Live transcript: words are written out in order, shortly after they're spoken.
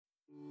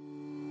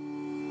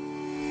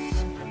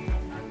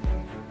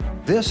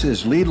This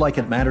is Lead Like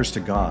It Matters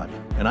to God,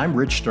 and I'm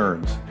Rich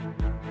Stearns.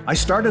 I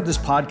started this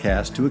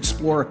podcast to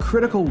explore a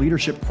critical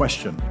leadership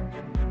question.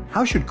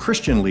 How should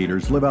Christian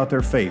leaders live out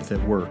their faith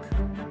at work?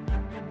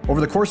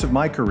 Over the course of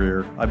my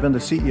career, I've been the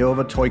CEO of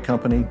a toy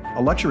company,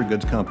 a luxury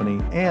goods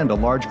company, and a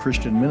large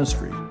Christian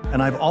ministry.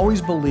 And I've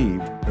always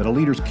believed that a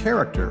leader's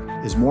character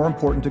is more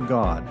important to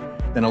God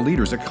than a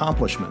leader's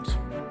accomplishments.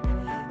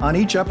 On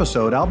each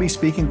episode, I'll be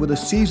speaking with a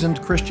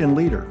seasoned Christian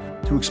leader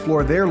to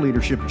explore their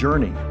leadership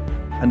journey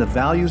and the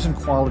values and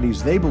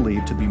qualities they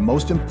believe to be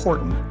most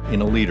important in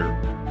a leader.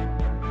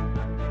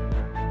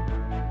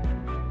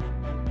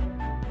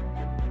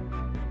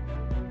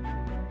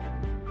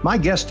 My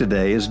guest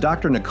today is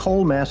Dr.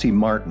 Nicole Massey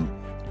Martin.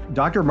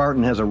 Dr.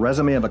 Martin has a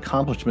resume of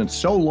accomplishments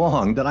so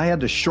long that I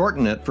had to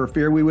shorten it for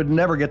fear we would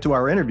never get to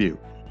our interview.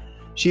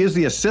 She is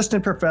the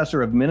Assistant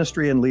Professor of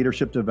Ministry and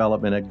Leadership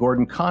Development at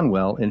Gordon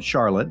Conwell in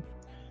Charlotte.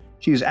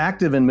 She's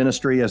active in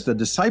ministry as the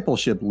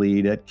discipleship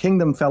lead at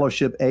Kingdom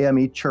Fellowship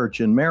AME Church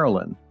in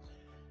Maryland.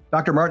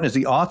 Dr. Martin is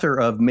the author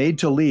of Made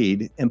to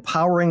Lead,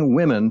 Empowering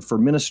Women for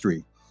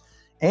Ministry,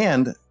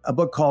 and a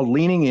book called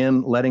Leaning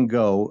In, Letting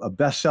Go, a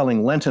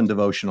best-selling Lenten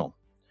devotional.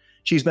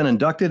 She's been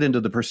inducted into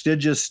the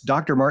prestigious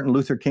Dr. Martin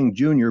Luther King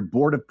Jr.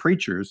 Board of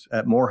Preachers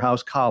at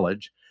Morehouse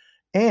College,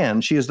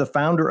 and she is the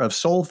founder of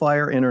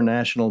Soulfire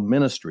International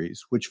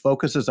Ministries, which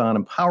focuses on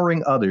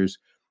empowering others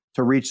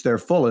to reach their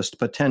fullest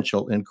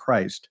potential in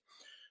Christ.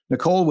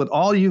 Nicole, with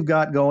all you've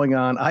got going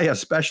on, I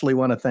especially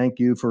want to thank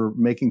you for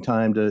making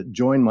time to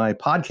join my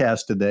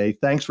podcast today.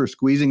 Thanks for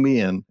squeezing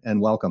me in,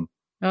 and welcome.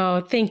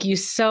 Oh, thank you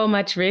so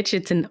much, Rich.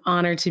 It's an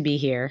honor to be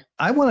here.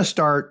 I want to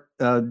start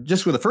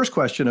just with the first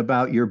question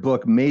about your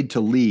book, Made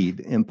to Lead,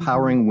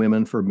 Empowering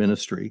Women for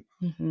Ministry.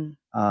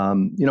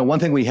 One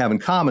thing we have in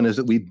common is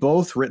that we've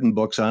both written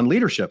books on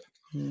leadership.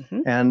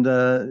 And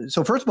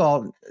so first of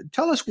all,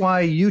 tell us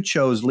why you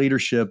chose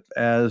leadership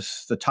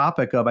as the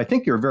topic of, I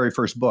think, your very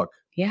first book.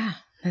 Yeah,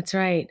 that's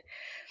right.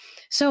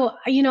 So,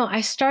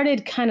 I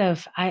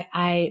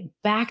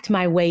backed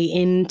my way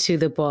into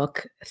the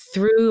book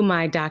through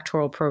my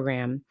doctoral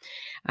program.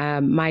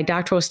 My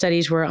doctoral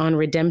studies were on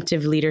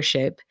redemptive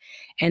leadership.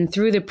 And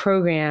through the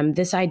program,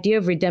 this idea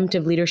of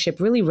redemptive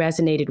leadership really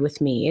resonated with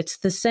me. It's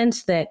the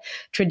sense that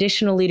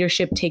traditional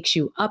leadership takes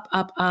you up,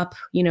 up, up,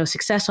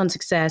 success on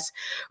success.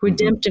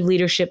 Redemptive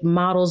leadership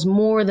models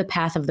more the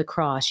path of the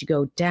cross. You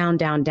go down,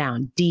 down,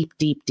 down, deep,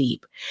 deep,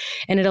 deep.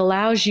 And it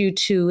allows you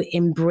to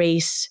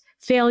embrace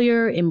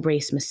failure,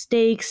 embrace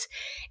mistakes,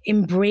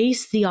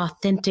 embrace the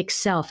authentic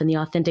self and the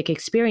authentic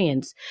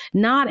experience,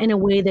 not in a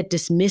way that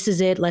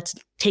dismisses it, let's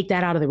take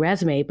that out of the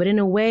resume, but in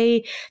a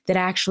way that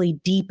actually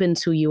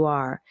deepens who you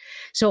are.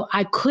 So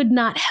I could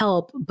not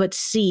help but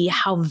see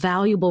how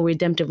valuable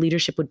redemptive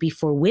leadership would be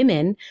for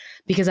women,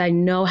 because I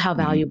know how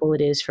valuable it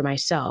is for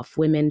myself.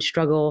 Women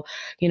struggle,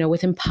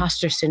 with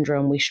imposter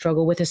syndrome. We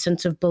struggle with a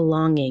sense of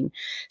belonging.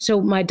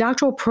 So my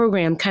doctoral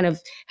program kind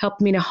of helped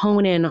me to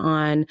hone in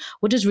on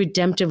what does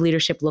redemptive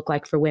leadership look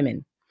like for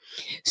women.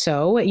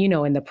 So,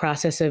 in the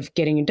process of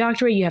getting a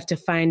doctorate, you have to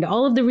find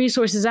all of the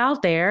resources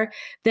out there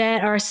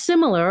that are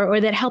similar or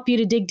that help you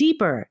to dig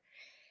deeper.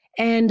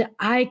 And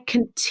I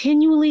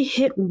continually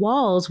hit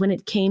walls when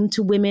it came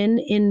to women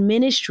in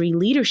ministry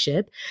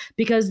leadership,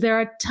 because there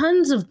are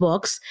tons of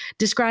books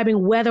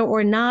describing whether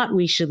or not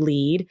we should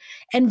lead,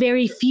 and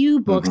very few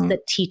books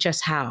that teach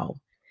us how.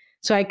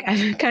 So I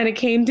kind of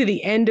came to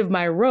the end of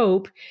my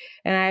rope,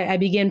 and I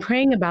began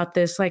praying about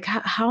this, like,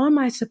 how am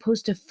I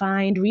supposed to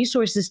find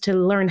resources to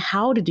learn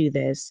how to do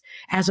this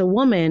as a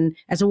woman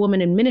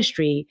in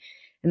ministry?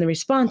 And the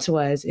response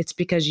was, it's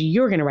because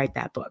you're going to write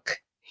that book.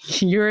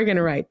 You're going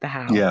to write the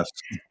how. Yes.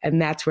 And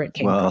that's where it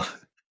came from.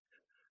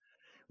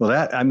 Well,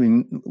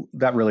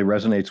 that really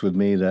resonates with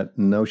me, that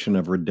notion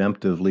of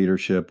redemptive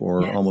leadership,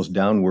 or almost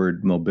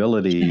downward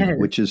mobility,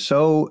 which is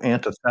so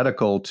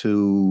antithetical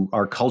to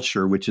our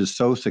culture, which is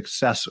so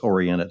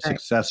success-oriented,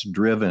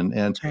 success-driven.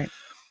 And,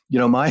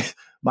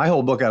 my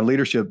whole book on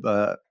leadership,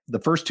 the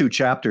first two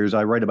chapters,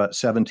 I write about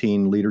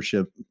 17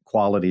 leadership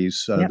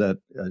qualities that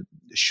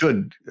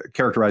should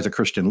characterize a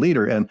Christian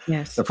leader. And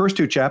the first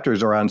two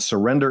chapters are on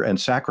surrender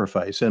and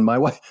sacrifice. And my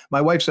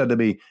wife said to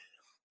me,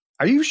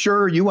 "Are you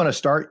sure you want to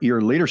start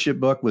your leadership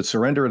book with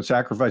surrender and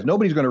sacrifice?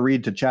 Nobody's going to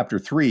read to chapter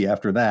 3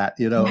 after that,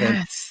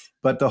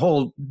 But the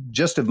whole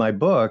gist of my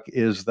book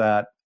is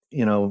that,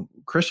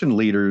 Christian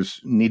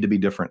leaders need to be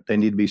different. They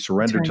need to be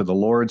surrendered to the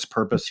Lord's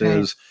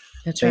purposes.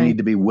 They need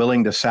to be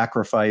willing to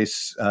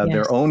sacrifice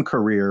their own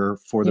career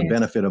for the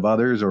benefit of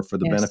others, or for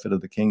the benefit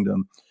of the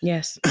kingdom.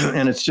 Yes.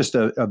 And it's just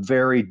a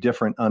very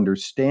different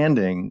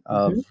understanding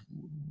of,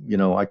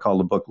 I call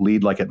the book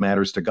Lead Like It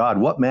Matters to God.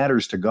 What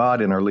matters to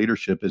God in our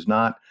leadership is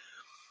not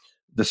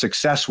the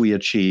success we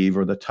achieve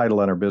or the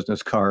title on our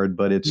business card,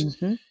 but it's,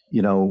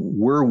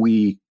 were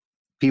we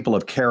people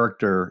of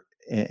character,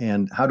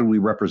 and how do we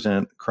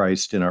represent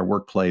Christ in our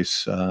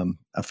workplace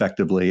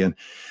effectively?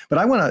 But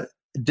I want to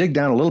dig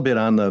down a little bit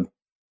on the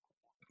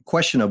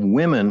question of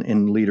women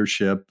in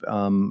leadership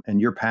and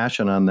your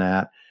passion on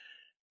that.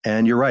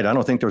 And you're right. I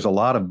don't think there's a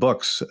lot of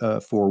books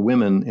for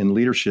women in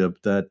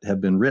leadership that have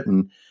been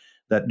written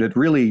that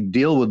really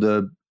deal with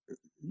the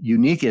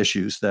unique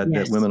issues that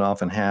women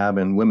often have,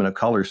 and women of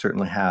color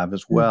certainly have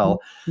as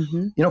well.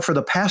 For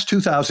the past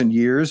 2,000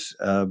 years,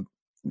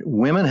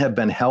 women have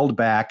been held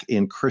back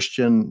in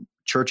Christian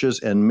churches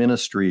and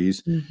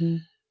ministries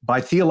by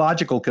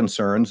theological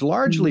concerns,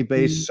 largely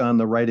based on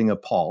the writing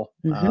of Paul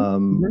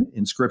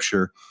in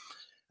Scripture.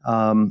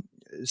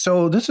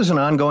 So this is an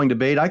ongoing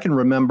debate. I can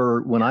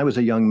remember when I was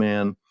a young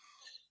man,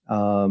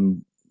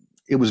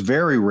 it was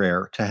very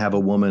rare to have a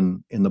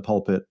woman in the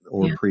pulpit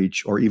or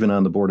preach, or even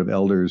on the board of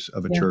elders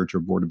of a church or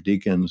board of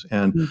deacons.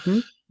 And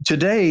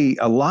today,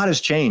 a lot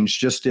has changed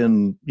just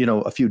in,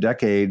 a few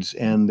decades.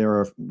 And there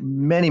are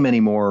many, many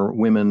more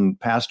women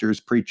pastors,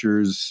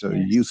 preachers,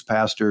 youth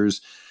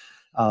pastors,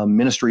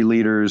 ministry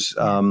leaders.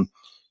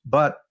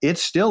 But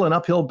it's still an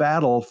uphill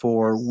battle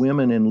for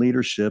women in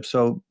leadership.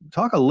 So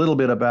talk a little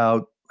bit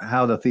about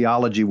how the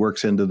theology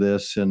works into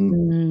this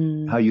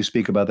and how you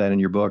speak about that in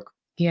your book.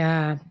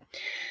 Yeah.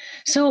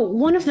 So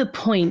one of the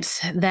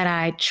points that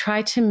I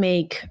try to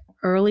make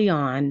early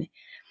on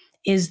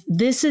is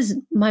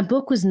my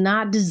book was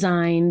not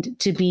designed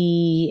to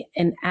be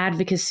an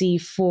advocacy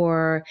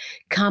for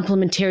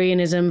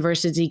complementarianism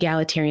versus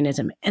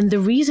egalitarianism. And the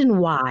reason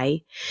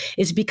why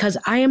is because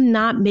I am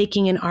not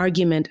making an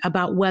argument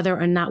about whether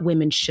or not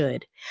women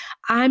should.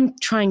 I'm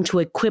trying to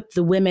equip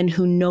the women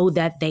who know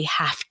that they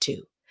have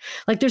to.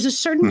 Like there's a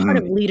certain part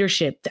of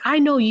leadership that I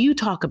know you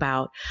talk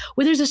about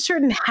where there's a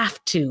certain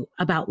have to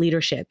about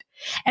leadership.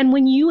 And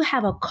when you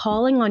have a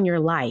calling on your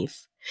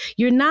life,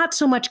 you're not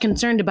so much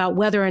concerned about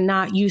whether or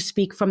not you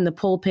speak from the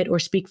pulpit or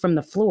speak from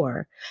the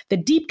floor. The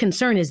deep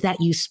concern is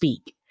that you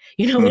speak.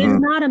 It is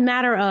not a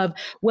matter of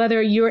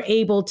whether you're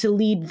able to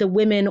lead the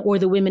women or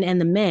the women and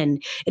the men.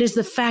 It is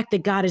the fact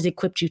that God has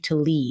equipped you to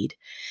lead.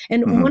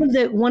 And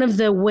one of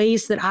the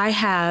ways that I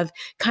have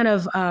kind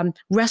of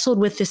wrestled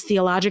with this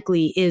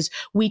theologically is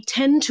we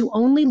tend to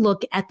only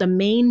look at the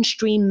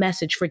mainstream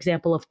message, for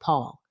example, of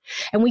Paul.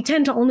 And we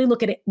tend to only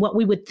look at what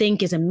we would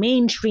think is a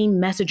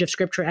mainstream message of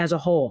Scripture as a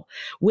whole.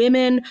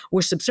 Women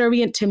were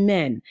subservient to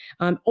men.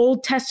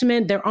 Old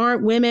Testament, there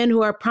aren't women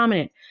who are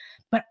prominent.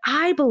 But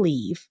I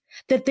believe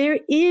that there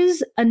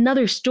is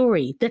another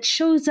story that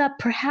shows up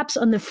perhaps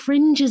on the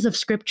fringes of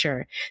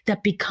Scripture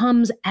that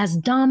becomes as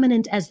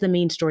dominant as the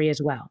main story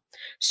as well.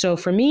 So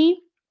for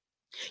me,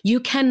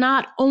 you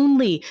cannot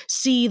only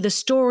see the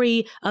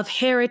story of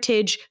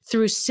heritage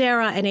through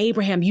Sarah and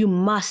Abraham. You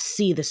must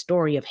see the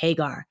story of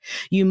Hagar.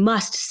 You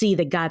must see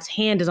that God's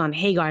hand is on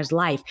Hagar's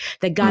life,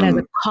 that God has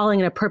a calling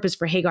and a purpose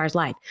for Hagar's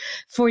life.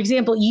 For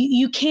example,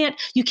 you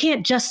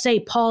can't just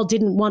say Paul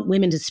didn't want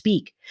women to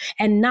speak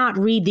and not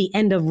read the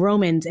end of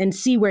Romans and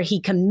see where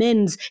he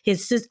commends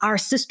our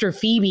sister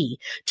Phoebe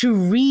to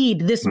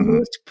read this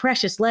most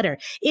precious letter.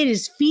 It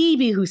is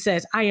Phoebe who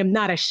says, I am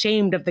not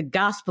ashamed of the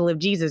gospel of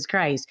Jesus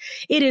Christ.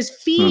 It is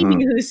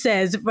Phoebe who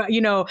says,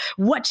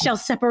 what shall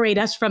separate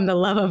us from the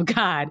love of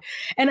God?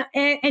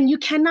 And you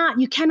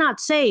cannot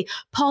say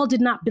Paul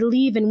did not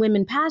believe in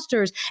women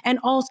pastors and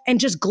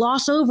just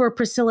gloss over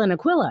Priscilla and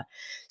Aquila.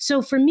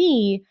 So for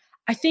me,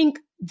 I think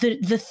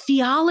the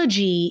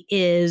theology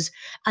is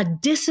a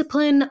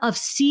discipline of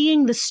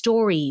seeing the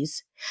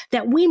stories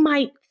that we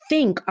might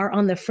think are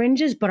on the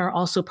fringes, but are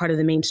also part of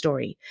the main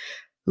story.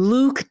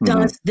 Luke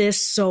does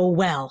this so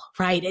well,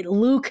 right?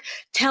 Luke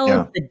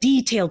tells the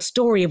detailed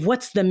story of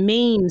what's the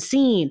main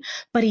scene,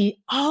 but he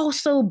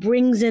also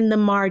brings in the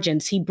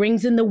margins. He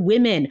brings in the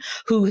women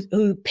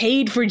who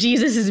paid for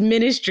Jesus's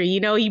ministry.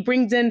 He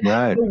brings in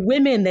the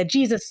women that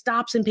Jesus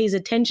stops and pays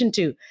attention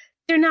to.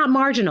 They're not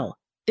marginal.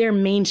 They're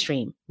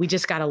mainstream. We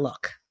just got to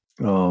look.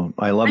 Oh,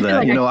 I love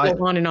that. I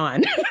go on and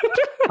on.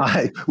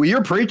 Well,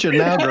 you're preaching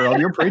now, girl.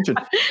 You're preaching.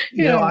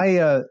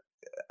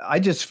 I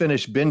just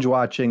finished binge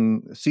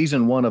watching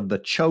season 1 of The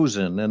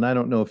Chosen, and I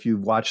don't know if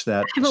you've watched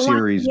that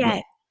series. Watched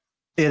it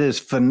yet. It is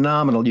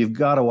phenomenal. You've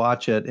got to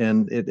watch it,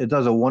 and it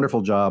does a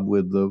wonderful job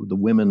with the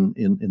women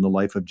in the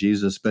life of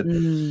Jesus. But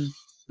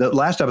the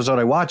last episode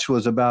I watched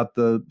was about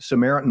the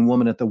Samaritan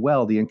woman at the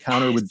well, the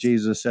encounter with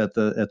Jesus at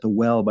the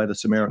well by the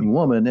Samaritan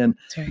woman, and.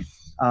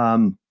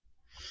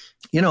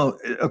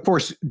 Of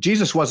course,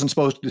 Jesus wasn't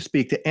supposed to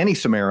speak to any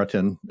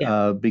Samaritan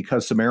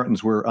because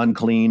Samaritans were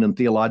unclean and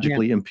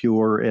theologically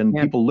impure, and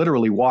people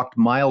literally walked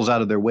miles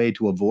out of their way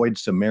to avoid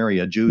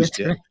Samaria. Jews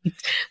did.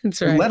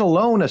 That's right. Let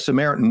alone a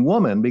Samaritan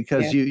woman,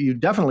 because you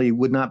definitely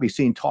would not be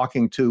seen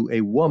talking to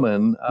a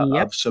woman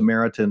of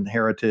Samaritan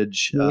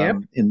heritage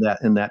in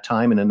that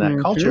time and in that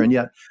culture. And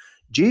yet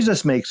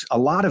Jesus makes a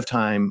lot of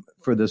time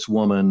for this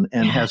woman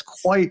and has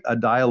quite a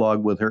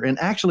dialogue with her and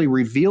actually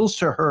reveals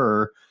to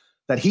her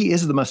that he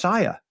is the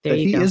Messiah,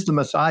 is the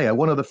Messiah.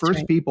 One of the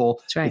first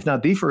people, if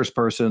not the first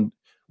person,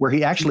 where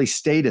he actually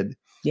stated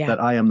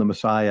that I am the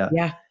Messiah.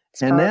 Yeah.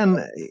 And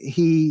then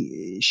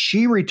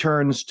she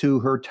returns to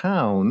her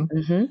town,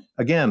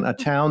 again, a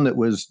town that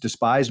was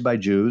despised by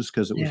Jews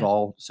because it was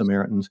all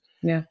Samaritans.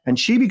 Yeah. And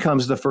she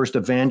becomes the first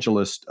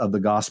evangelist of the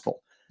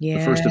gospel. the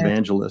first Yeah.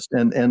 evangelist.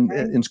 And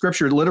in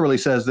Scripture, it literally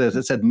says this.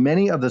 It said,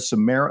 many of the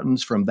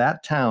Samaritans from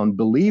that town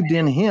believed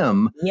in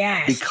him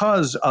Yes.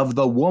 because of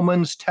the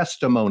woman's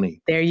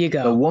testimony. There you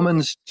The go.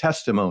 woman's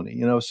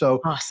testimony, so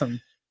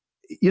Awesome.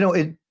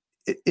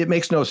 It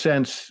makes no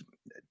sense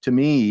to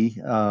me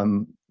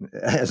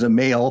as a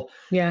male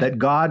that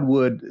God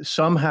would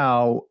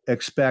somehow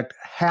expect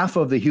half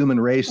of the human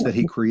race that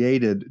he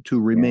created to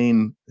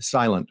remain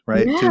silent,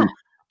 right? Yeah.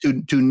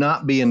 To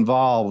not be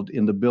involved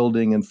in the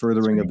building and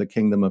furthering of the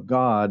kingdom of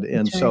God.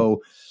 And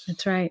so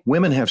that's right.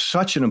 Women have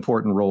such an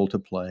important role to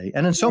play.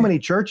 And in so many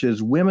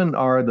churches, women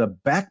are the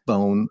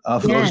backbone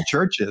of those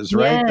churches,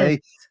 right? Yes.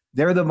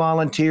 They're the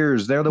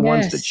volunteers. They're the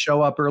ones that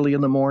show up early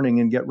in the morning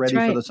and get ready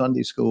for the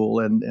Sunday school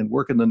and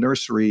work in the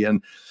nursery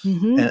and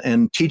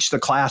and teach the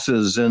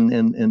classes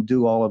and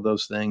do all of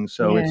those things.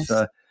 So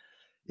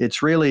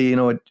it's really,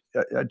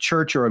 a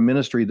church or a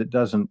ministry that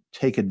doesn't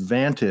take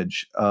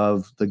advantage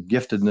of the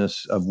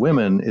giftedness of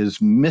women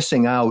is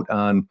missing out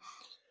on,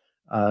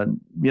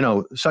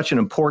 such an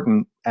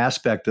important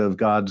aspect of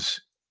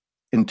God's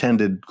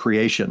intended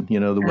creation,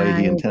 the way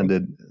he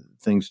intended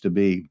things to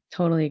be.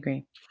 Totally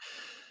agree.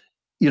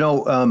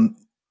 Some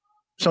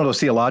of those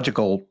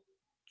theological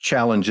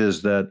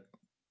challenges that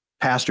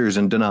pastors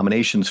and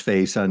denominations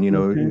face on,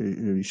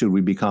 should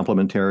we be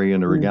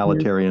complementarian or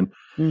egalitarian?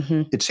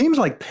 It seems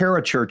like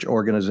parachurch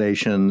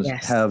organizations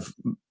have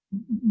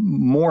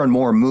more and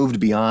more moved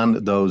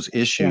beyond those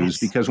issues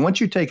because once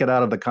you take it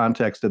out of the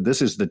context of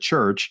this is the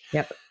church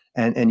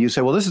and you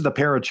say, well, this is the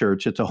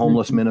parachurch, it's a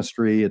homeless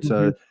ministry, it's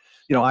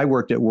I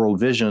worked at World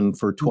Vision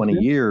for 20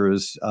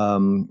 years,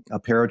 a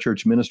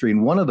parachurch ministry,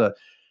 and one of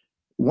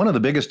the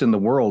biggest in the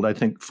world, I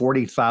think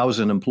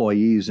 40,000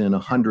 employees in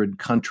 100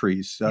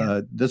 countries.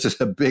 This is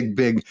a big,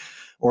 big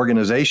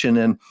organization.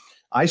 And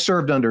I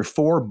served under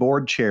 4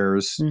 board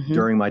chairs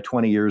during my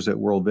 20 years at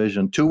World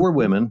Vision. 2 were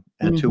women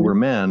and 2 were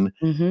men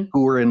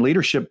who were in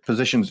leadership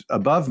positions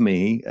above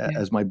me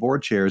as my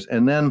board chairs.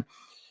 And then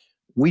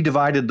we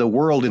divided the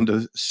world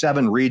into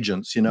 7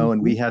 regions,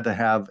 and we had to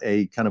have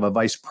a kind of a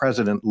vice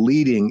president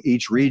leading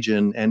each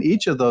region. And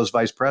each of those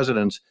vice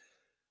presidents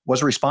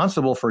was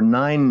responsible for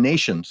 9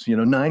 nations,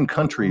 9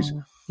 countries,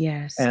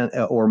 and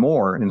or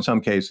more in some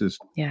cases.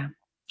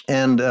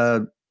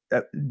 And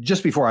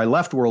just before I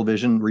left World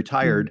Vision,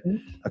 retired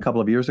a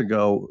couple of years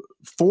ago,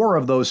 4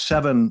 of those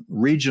 7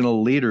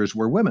 regional leaders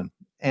were women,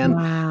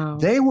 and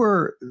they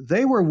were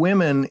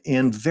women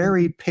in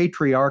very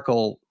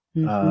patriarchal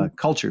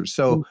cultures.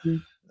 So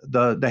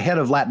the head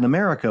of Latin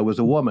America was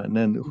a woman,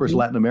 and of course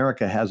Latin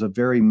America has a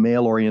very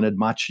male-oriented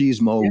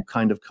machismo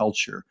kind of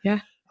culture.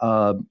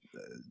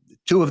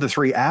 2 of the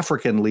 3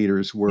 African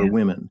leaders were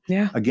women.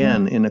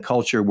 Again, in a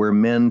culture where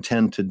men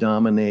tend to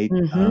dominate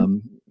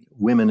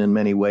women in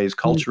many ways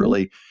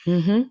culturally.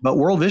 But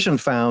World Vision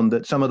found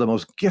that some of the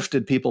most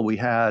gifted people we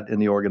had in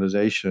the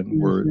organization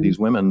were these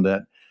women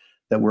that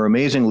were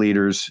amazing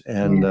leaders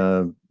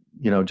and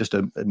just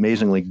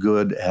amazingly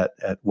good at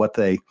what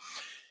they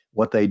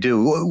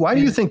do. Why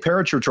do you think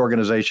parachurch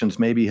organizations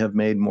maybe have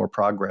made more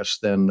progress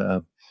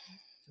than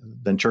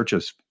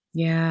churches?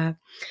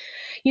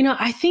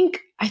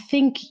 I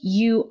think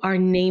you are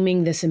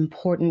naming this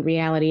important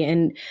reality.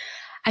 And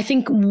I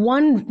think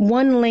one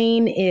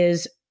lane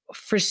is,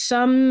 for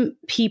some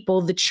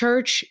people, the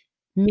church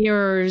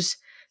mirrors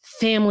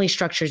family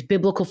structures,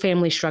 biblical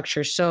family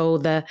structures. So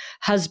the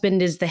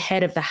husband is the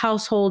head of the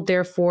household,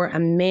 therefore a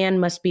man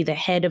must be the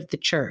head of the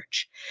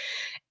church.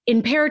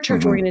 In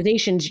parachurch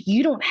organizations,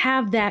 you don't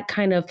have that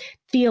kind of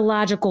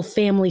theological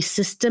family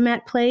system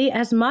at play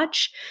as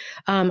much.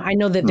 I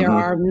know that there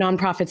are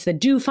nonprofits that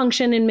do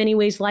function in many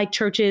ways like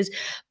churches,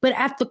 but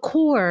at the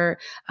core,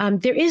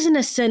 there isn't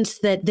a sense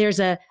that there's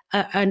an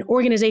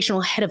organizational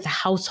head of the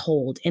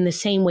household in the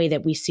same way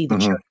that we see the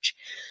church.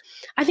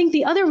 I think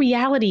the other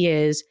reality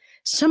is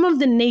some of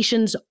the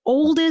nation's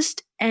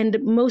oldest and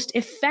most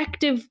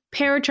effective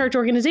parachurch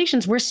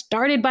organizations were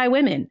started by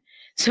women.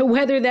 So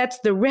whether that's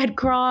the Red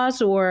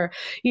Cross or,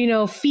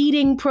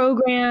 feeding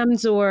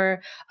programs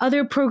or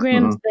other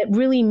programs that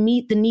really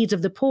meet the needs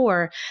of the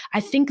poor,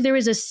 I think there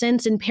is a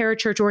sense in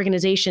parachurch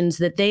organizations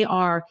that they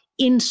are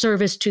in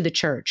service to the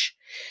church.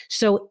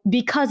 So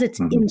because it's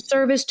in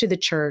service to the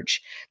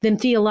church, then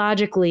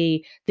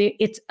theologically,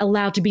 it's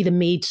allowed to be the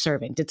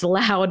maidservant. It's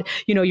allowed,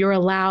 you're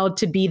allowed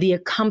to be the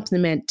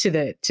accompaniment to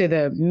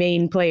the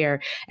main player.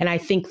 And I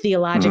think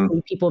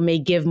theologically, people may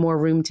give more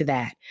room to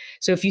that.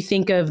 So if you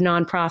think of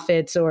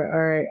nonprofits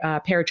or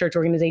parachurch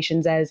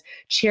organizations as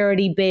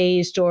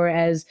charity-based or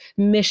as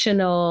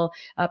missional,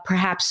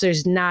 perhaps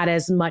there's not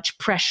as much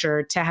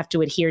pressure to have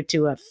to adhere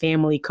to a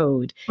family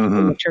code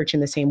in the church in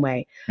the same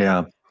way.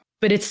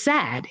 But it's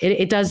sad.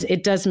 It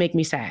does make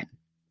me sad.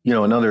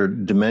 Another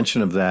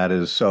dimension of that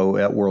is, so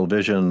at World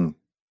Vision,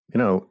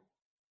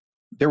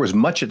 there was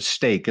much at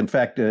stake. In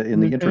fact,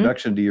 in the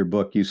introduction to your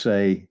book, you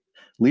say,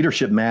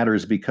 leadership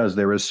matters because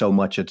there is so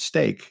much at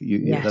stake.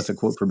 That's a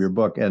quote from your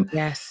book. And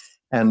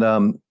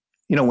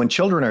when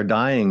children are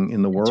dying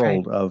in the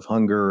world of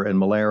hunger and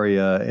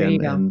malaria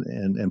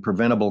and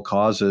preventable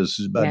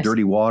causes,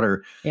 dirty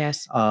water,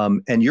 yes,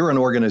 and you're an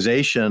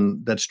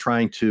organization that's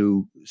trying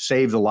to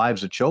save the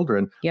lives of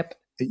children, yep,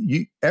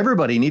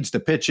 everybody needs to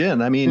pitch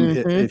in. I mean,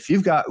 if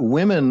you've got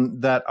women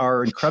that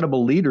are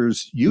incredible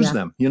leaders, use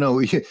them.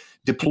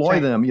 Deploy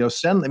them.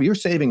 Send them. You're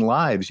saving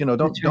lives.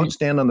 Don't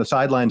stand on the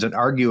sidelines and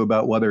argue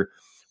about whether.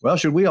 Well,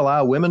 should we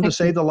allow women to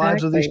save the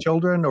lives of these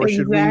children, or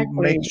should we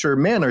make sure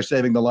men are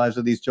saving the lives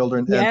of these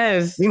children?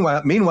 Yes.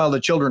 And meanwhile,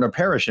 the children are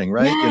perishing,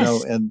 right?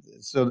 Yes. And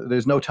so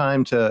there's no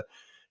time to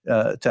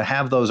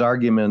have those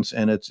arguments,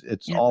 and it's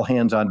all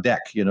hands on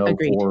deck,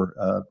 Agreed.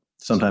 for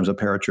sometimes a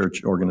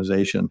parachurch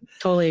organization.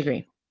 Totally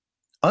agree.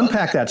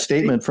 Unpack that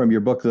statement from your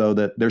book, though,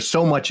 that there's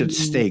so much at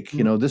stake.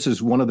 This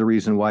is one of the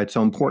reasons why it's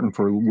so important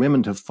for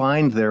women to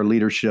find their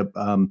leadership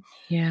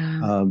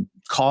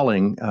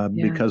calling,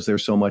 because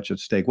there's so much at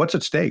stake. What's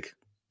at stake?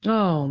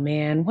 Oh,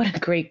 man, what a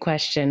great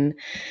question.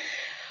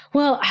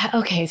 Well,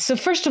 okay. So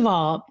first of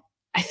all,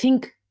 I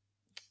think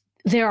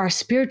there are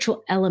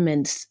spiritual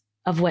elements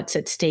of what's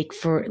at stake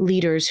for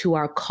leaders who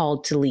are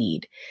called to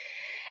lead.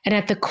 And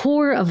at the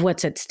core of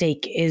what's at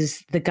stake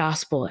is the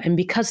gospel. And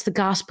because the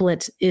gospel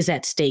is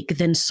at stake,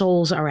 then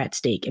souls are at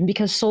stake. And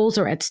because souls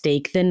are at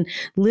stake, then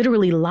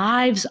literally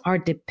lives are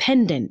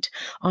dependent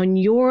on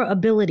your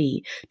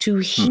ability to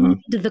heed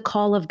the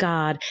call of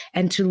God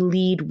and to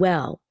lead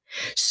well.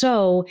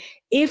 So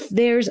if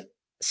there's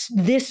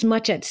this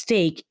much at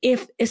stake,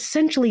 if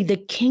essentially the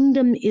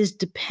kingdom is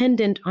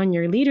dependent on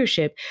your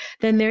leadership,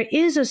 then there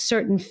is a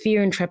certain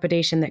fear and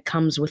trepidation that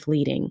comes with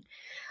leading.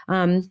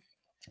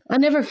 I'll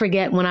never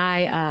forget when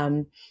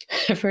I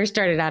first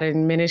started out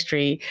in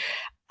ministry,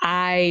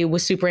 I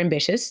was super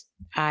ambitious.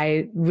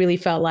 I really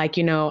felt like,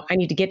 I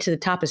need to get to the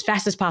top as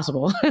fast as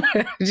possible.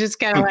 Just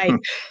kind of like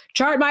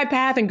chart my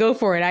path and go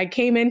for it. I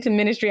came into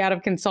ministry out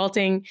of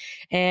consulting,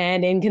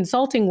 and in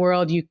consulting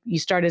world, you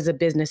start as a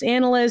business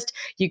analyst,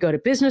 you go to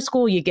business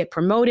school, you get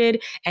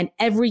promoted. And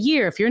every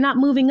year, if you're not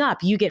moving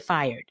up, you get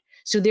fired.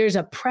 So there's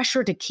a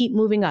pressure to keep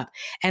moving up.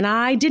 And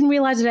I didn't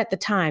realize it at the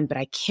time, but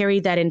I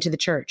carried that into the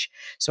church.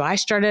 So I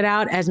started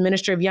out as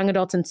minister of young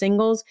adults and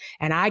singles,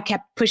 and I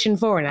kept pushing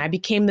forward, and I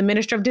became the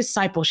minister of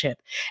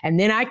discipleship. And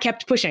then I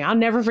kept pushing. I'll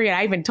never forget.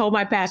 I even told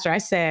my pastor, I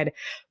said,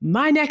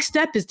 my next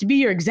step is to be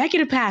your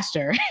executive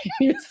pastor.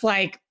 It's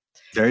like,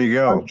 there you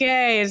go.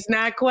 Okay, it's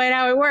not quite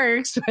how it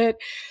works, but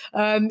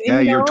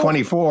you're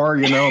 24,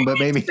 but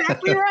maybe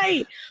exactly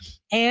right.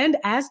 And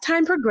as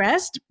time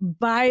progressed,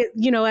 as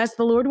the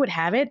Lord would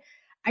have it,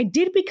 I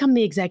did become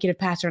the executive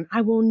pastor. And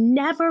I will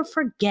never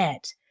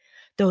forget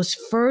those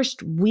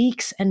first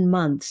weeks and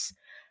months.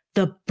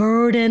 The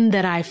burden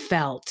that I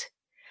felt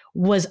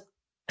was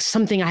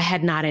something I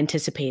had not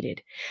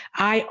anticipated.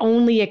 I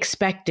only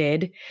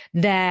expected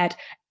that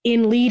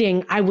in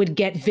leading, I would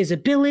get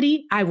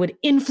visibility, I would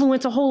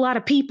influence a whole lot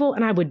of people,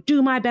 and I would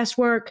do my best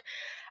work.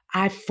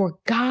 I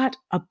forgot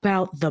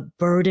about the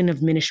burden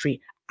of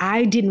ministry.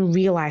 I didn't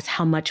realize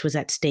how much was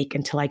at stake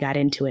until I got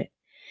into it.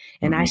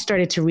 And I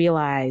started to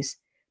realize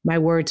my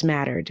words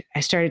mattered.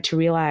 I started to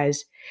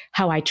realize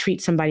how I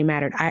treat somebody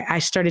mattered. I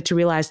started to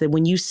realize that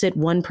when you sit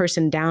one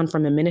person down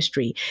from a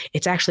ministry,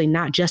 it's actually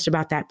not just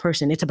about that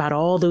person. It's about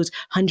all those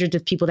hundreds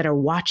of people that are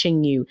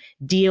watching you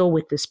deal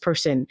with this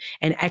person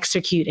and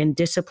execute and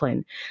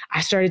discipline. I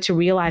started to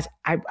realize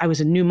I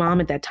was a new mom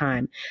at that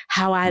time.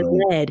 How I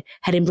led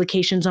had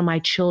implications on my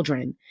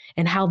children,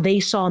 and how they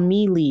saw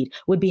me lead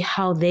would be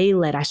how they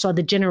led. I saw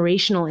the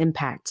generational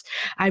impacts.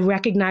 I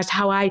recognized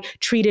how I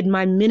treated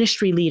my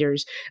ministry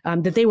leaders,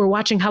 that they were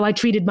watching how I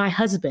treated my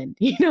husband,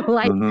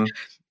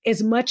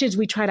 as much as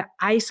we try to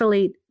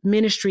isolate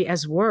ministry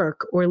as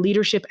work or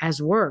leadership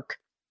as work,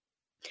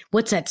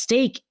 what's at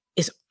stake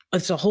is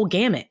it's a whole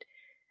gamut.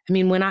 I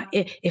mean,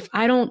 if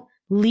I don't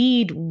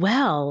lead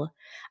well,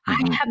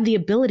 I have the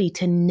ability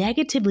to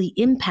negatively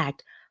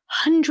impact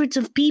hundreds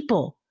of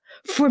people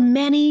for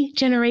many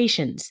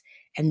generations.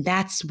 And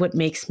that's what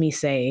makes me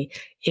say,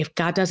 if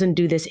God doesn't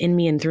do this in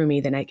me and through me,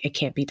 then it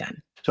can't be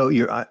done. So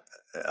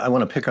I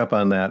want to pick up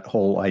on that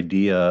whole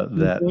idea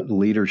that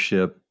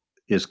leadership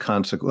is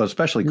consequential,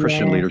 especially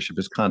Christian leadership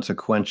is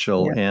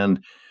consequential. Yeah.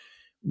 And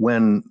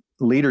when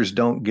leaders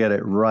don't get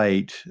it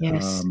right,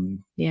 the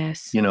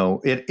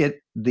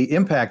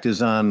impact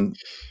is on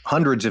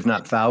hundreds, if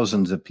not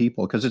thousands of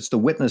people, because it's the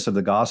witness of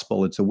the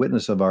gospel. It's a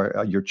witness of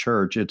your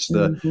church. It's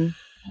the,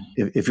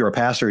 if you're a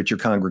pastor, it's your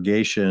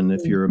congregation.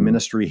 If you're a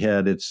ministry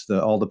head, it's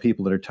all the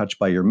people that are touched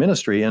by your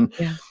ministry. And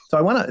so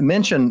I want to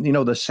mention,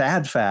 the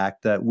sad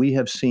fact that we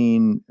have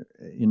seen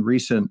in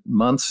recent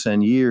months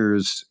and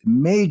years,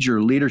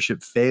 major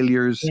leadership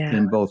failures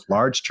in both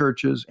large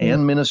churches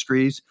and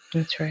ministries.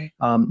 That's right.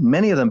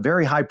 Many of them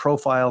very high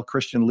profile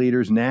Christian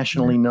leaders,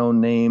 nationally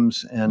known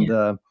names. And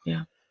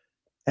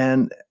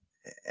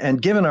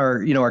given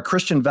our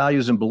Christian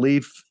values and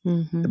beliefs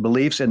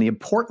and the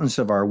importance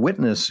of our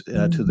witness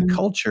to the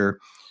culture,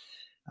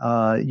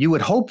 you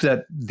would hope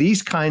that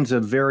these kinds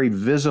of very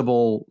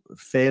visible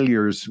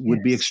failures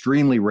would be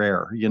extremely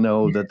rare,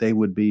 that they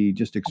would be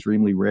just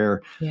extremely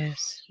rare.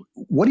 Yes.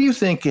 What do you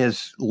think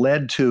has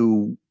led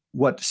to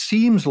what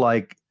seems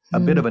like a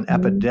bit of an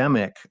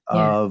epidemic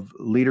of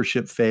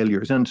leadership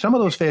failures? And some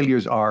of those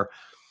failures are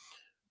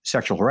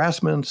sexual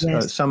harassment.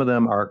 Some of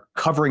them are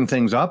covering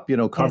things up,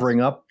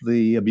 covering up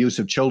the abuse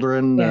of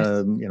children,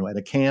 at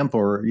a camp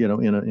or,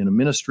 in a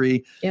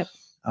ministry. Yep.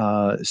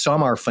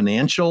 Some are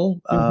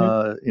financial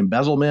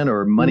embezzlement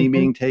or money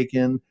being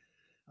taken,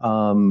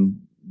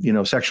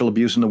 sexual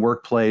abuse in the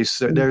workplace.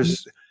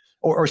 There's,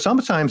 or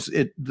sometimes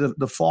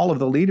the fall of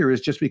the leader is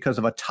just because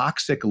of a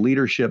toxic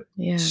leadership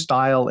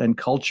style and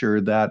culture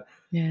that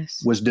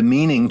was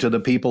demeaning to the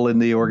people in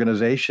the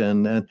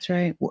organization. That's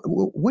right.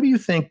 What do you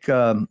think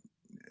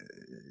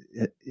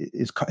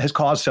has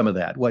caused some of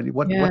that?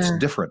 What's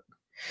different?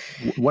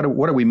 What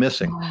are we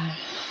missing?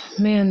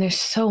 Man, there's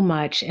so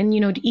much. And,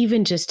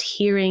 even just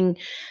hearing,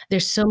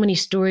 there's so many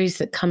stories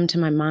that come to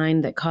my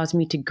mind that cause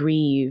me to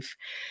grieve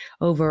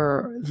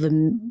over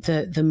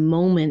the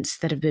moments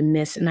that have been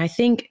missed. And I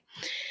think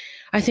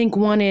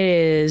one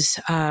is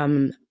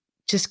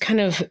just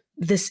kind of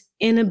this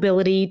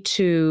inability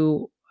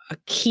to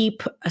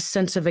keep a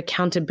sense of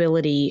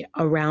accountability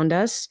around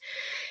us.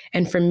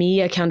 And for me,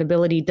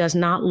 accountability does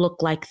not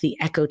look like the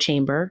echo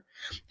chamber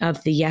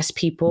of the yes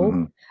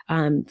people.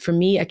 For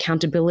me,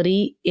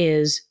 accountability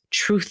is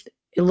truth.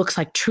 It looks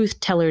like truth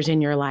tellers in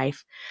your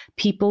life,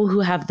 people who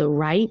have the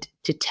right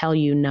to tell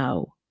you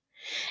no.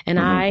 And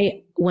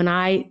when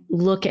I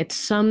look at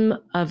some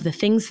of the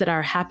things that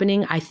are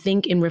happening, I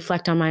think and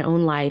reflect on my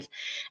own life,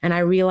 and I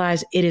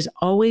realize it is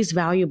always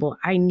valuable.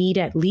 I need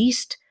at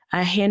least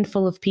a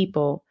handful of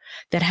people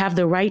that have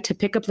the right to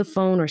pick up the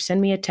phone or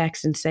send me a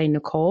text and say,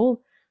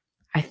 Nicole,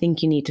 I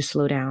think you need to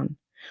slow down.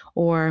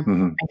 Or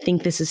I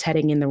think this is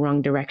heading in the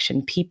wrong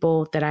direction.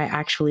 People that I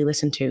actually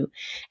listen to.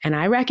 And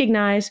I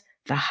recognize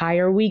the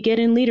higher we get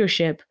in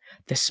leadership,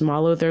 the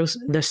smaller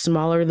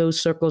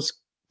those circles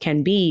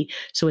can be.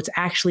 So it's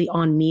actually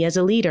on me as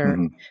a leader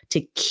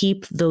to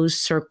keep those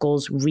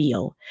circles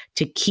real,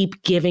 to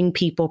keep giving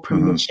people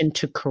permission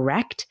to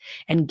correct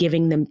and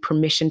giving them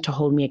permission to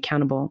hold me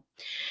accountable.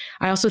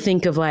 I also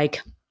think of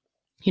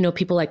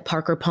people like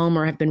Parker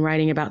Palmer have been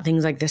writing about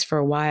things like this for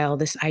a while,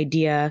 this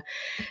idea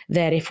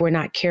that if we're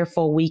not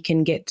careful, we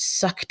can get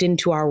sucked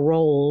into our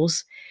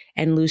roles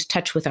and lose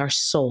touch with our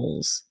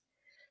souls.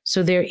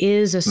 So there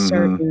is a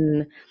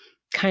certain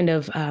kind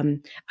of a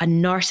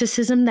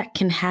narcissism that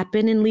can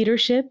happen in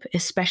leadership,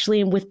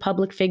 especially with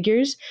public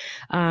figures.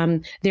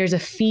 There's a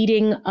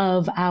feeding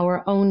of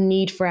our own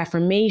need for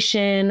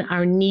affirmation,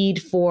 our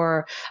need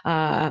for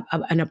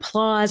an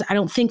applause. I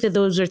don't think that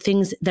those are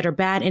things that are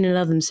bad in and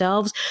of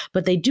themselves,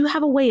 but they do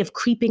have a way of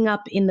creeping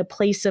up in the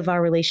place of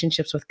our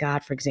relationships with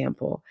God, for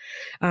example.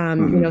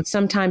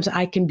 Sometimes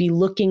I can be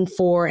looking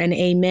for an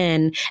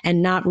amen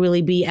and not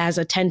really be as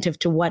attentive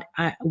to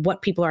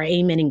what people are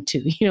amening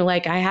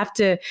to. I have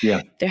to. Yeah.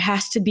 There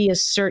has to be a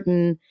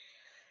certain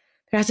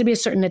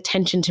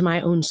attention to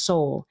my own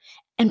soul.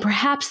 And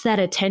perhaps that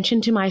attention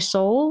to my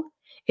soul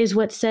is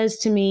what says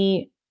to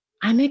me,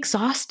 I'm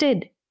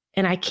exhausted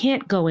and I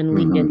can't go and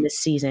lead in this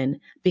season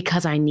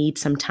because I need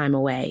some time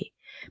away.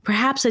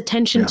 Perhaps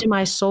attention to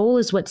my soul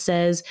is what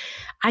says,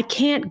 I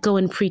can't go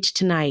and preach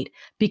tonight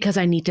because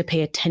I need to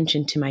pay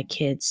attention to my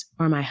kids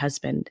or my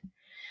husband.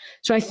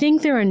 So I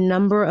think there are a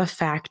number of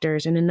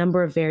factors and a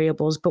number of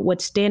variables, but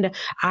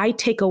I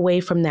take away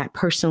from that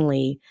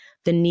personally,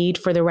 the need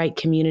for the right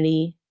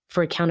community,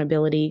 for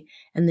accountability,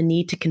 and the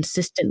need to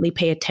consistently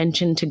pay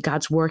attention to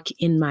God's work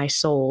in my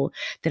soul,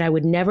 that I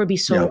would never be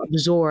so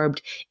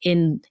absorbed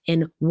in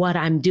what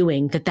I'm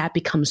doing that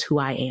becomes who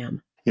I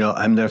am.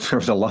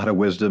 There's a lot of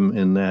wisdom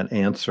in that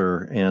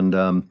answer. And,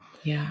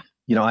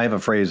 I have a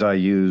phrase I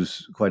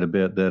use quite a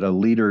bit, that a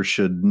leader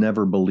should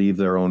never believe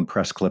their own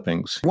press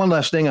clippings. One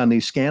last thing on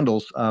these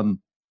scandals.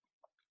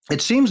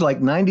 It seems like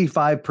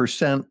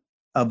 95%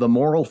 of the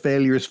moral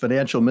failures,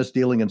 financial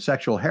misdealing, and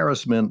sexual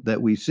harassment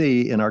that we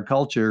see in our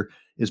culture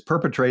is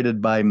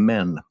perpetrated by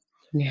men.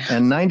 Yeah.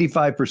 And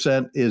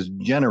 95% is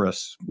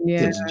generous.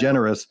 Yeah. It's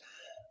generous.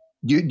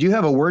 Do you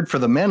have a word for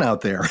the men out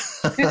there?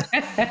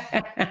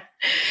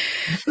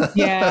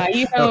 Yeah,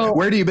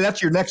 where do you?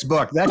 That's your next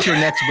book. That's your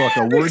next book.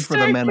 A word for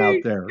the men out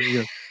there.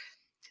 Yeah.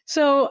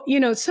 So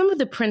some of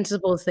the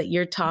principles that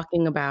you're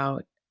talking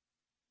about,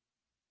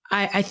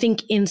 I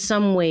think in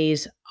some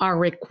ways are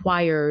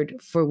required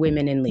for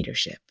women in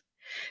leadership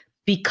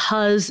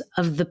because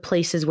of the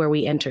places where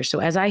we enter. So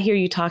as I hear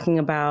you talking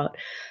about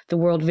the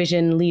World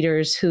Vision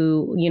leaders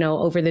who,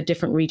 over the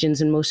different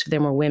regions, and most of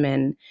them are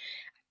women,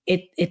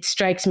 it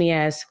strikes me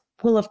as,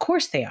 well, of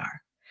course they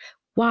are.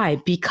 Why?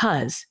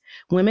 Because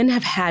women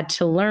have had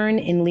to learn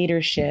in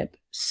leadership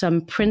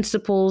some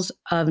principles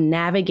of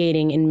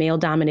navigating in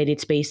male-dominated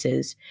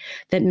spaces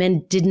that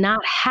men did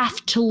not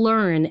have to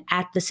learn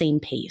at the same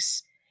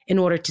pace in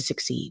order to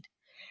succeed.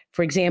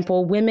 For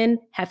example, women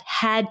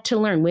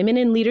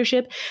in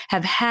leadership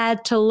have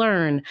had to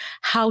learn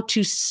how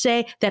to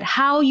say that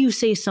how you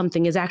say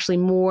something is actually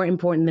more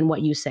important than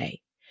what you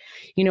say.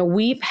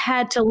 We've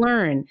had to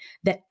learn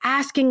that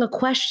asking a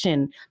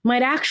question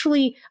might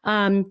actually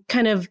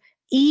kind of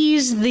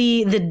ease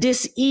the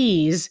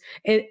dis-ease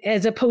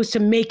as opposed to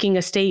making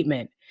a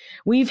statement.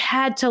 We've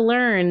had to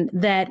learn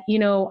that,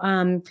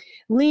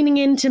 leaning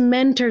into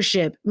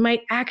mentorship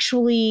might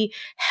actually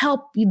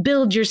help you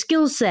build your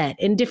skill set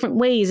in different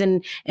ways,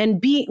 and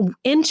be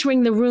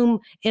entering the room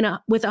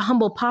with a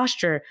humble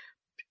posture,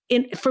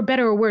 for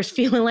better or worse,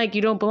 feeling like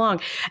you don't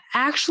belong,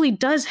 actually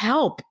does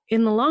help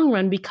in the long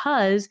run,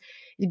 because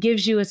it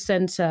gives you a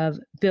sense of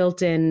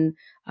built-in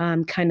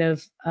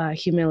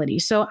humility.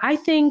 So I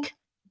think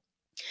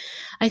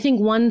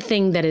one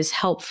thing that is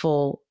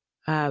helpful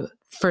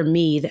for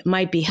me, that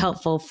might be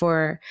helpful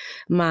for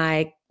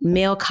my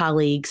male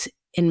colleagues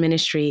in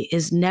ministry,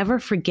 is never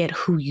forget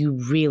who you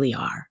really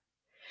are.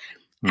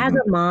 Mm-hmm. As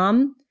a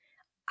mom,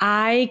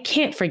 I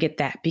can't forget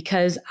that,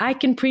 because I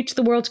can preach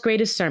the world's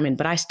greatest sermon,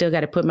 but I still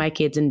got to put my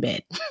kids in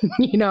bed.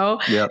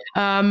 Yep.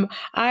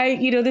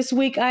 This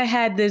week I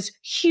had this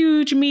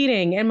huge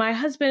meeting, and my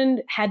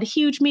husband had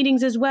huge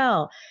meetings as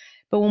well.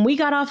 But when we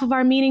got off of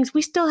our meetings,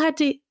 we still had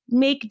to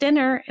make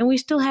dinner, and we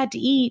still had to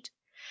eat.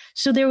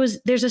 So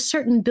there's a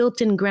certain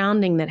built-in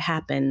grounding that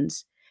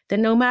happens, that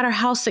no matter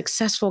how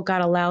successful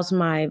God allows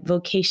my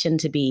vocation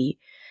to be,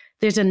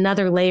 there's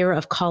another layer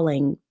of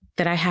calling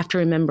that I have to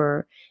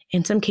remember,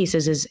 in some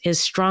cases is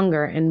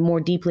stronger and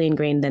more deeply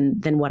ingrained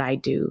than what I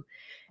do.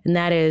 And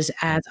that is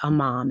as a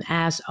mom,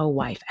 as a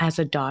wife, as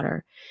a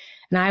daughter.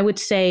 And I would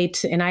say,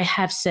 and I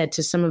have said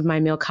to some of my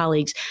male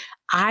colleagues,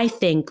 I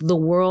think the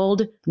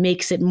world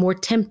makes it more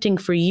tempting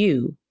for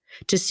you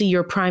to see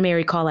your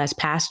primary call as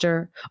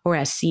pastor or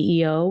as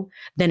CEO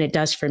than it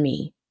does for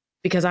me.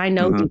 Because I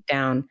know deep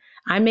down,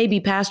 I may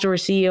be pastor or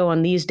CEO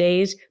on these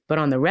days, but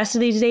on the rest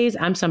of these days,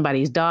 I'm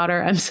somebody's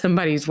daughter, I'm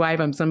somebody's wife,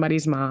 I'm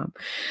somebody's mom,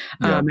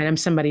 and I'm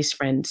somebody's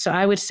friend. So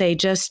I would say,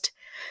 just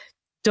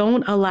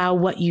don't allow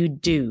what you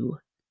do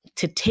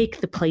to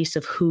take the place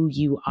of who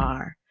you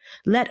are.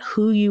 Let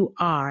who you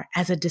are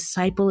as a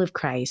disciple of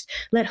Christ,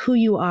 let who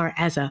you are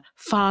as a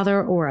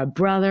father or a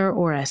brother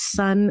or a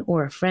son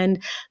or a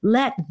friend,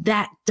 let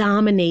that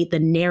dominate the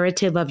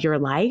narrative of your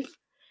life.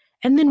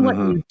 And then what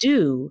you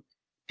do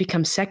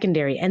becomes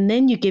secondary. And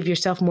then you give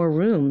yourself more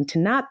room to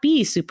not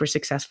be super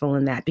successful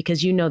in that,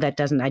 because that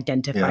doesn't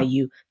identify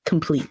you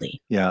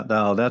completely. Yeah,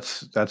 no,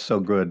 that's so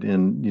good.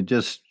 And you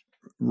just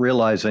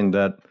realizing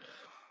that,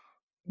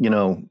 you're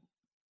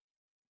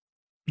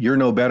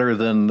no better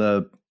than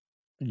the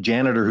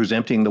janitor who's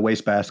emptying the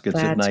wastebaskets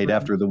at night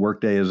after the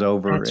workday is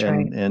over.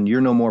 And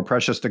you're no more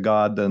precious to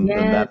God than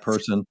that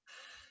person.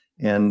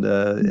 And,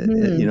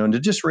 and to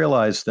just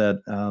realize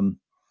that,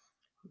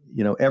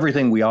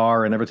 everything we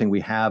are and everything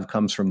we have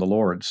comes from the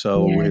Lord.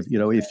 So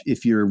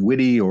if you're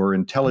witty or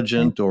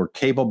intelligent or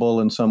capable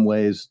in some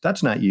ways,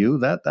 that's not you.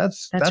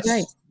 That's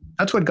right.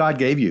 That's what God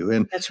gave you.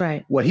 And that's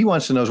right. What he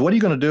wants to know is, what are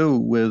you going to do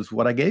with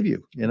what I gave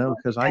you?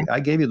 Because I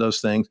gave you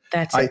those things.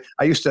 I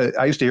used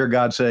to hear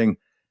God saying,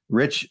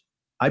 Rich,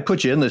 I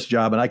put you in this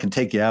job and I can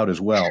take you out as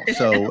well.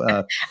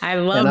 So I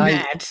love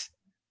that.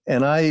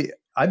 And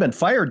I've been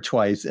fired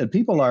twice, and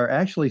people are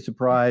actually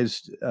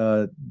surprised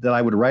that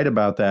I would write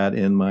about that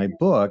in my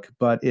book.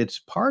 But it's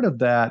part of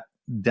that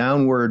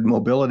downward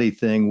mobility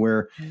thing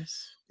where,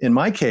 in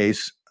my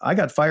case, I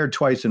got fired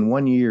twice in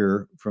 1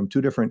 year from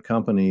 2 different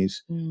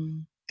companies.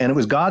 And it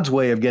was God's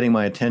way of getting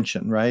my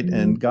attention, right?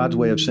 And God's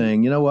way of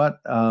saying, you know what,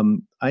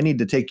 I need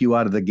to take you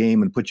out of the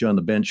game and put you on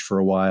the bench for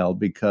a while,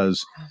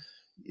 because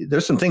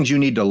there's some things you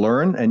need to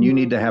learn, and you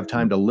need to have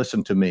time to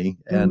listen to me.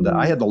 And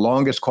I had the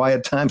longest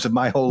quiet times of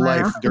my whole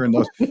life during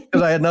those,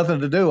 because I had nothing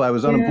to do. I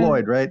was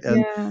unemployed, right?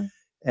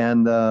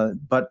 And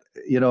but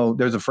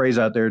there's a phrase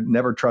out there: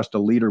 never trust a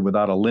leader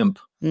without a limp.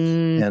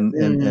 And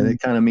it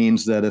kind of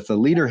means that if a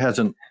leader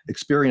hasn't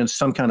experienced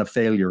some kind of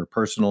failure,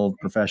 personal,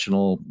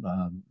 professional,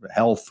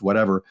 health,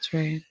 whatever, that's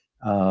right.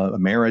 A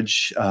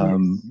marriage,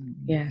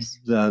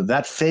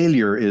 that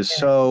failure is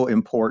so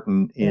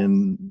important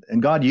and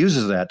God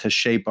uses that to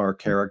shape our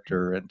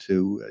character and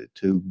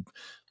to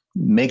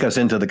make us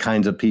into the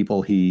kinds of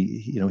people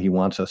he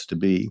wants us to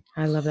be.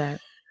 I love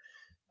that.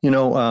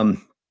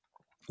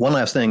 One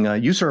last thing,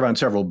 you serve on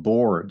several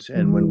boards,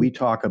 and when we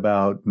talk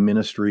about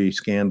ministry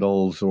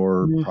scandals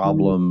or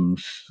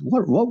problems,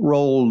 what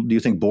role do you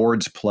think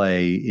boards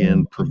play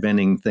in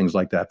preventing things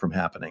like that from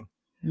happening?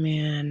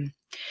 Man,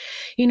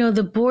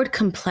 the board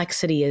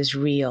complexity is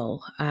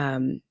real.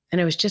 And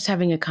I was just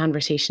having a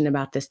conversation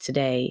about this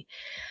today.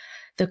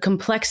 The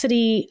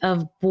complexity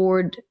of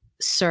board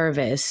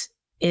service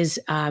is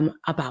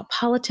about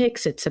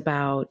politics. It's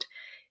about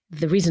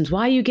the reasons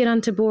why you get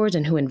onto boards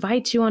and who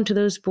invites you onto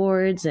those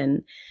boards.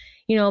 And,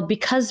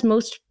 because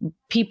most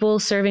people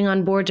serving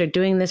on boards are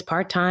doing this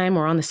part-time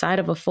or on the side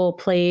of a full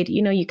plate,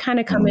 you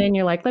kind of come in,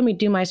 you're like, let me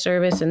do my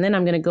service, and then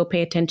I'm going to go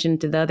pay attention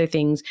to the other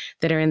things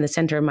that are in the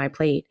center of my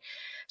plate.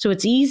 So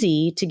it's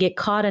easy to get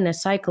caught in a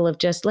cycle of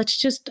just, let's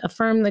just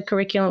affirm the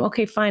curriculum.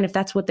 Okay, fine. If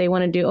that's what they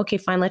want to do, okay,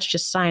 fine. Let's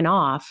just sign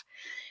off.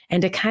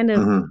 And to kind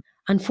of,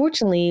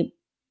 unfortunately,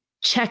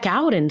 check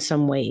out in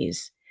some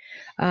ways.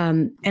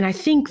 And I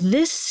think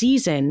this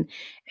season,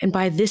 and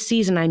by this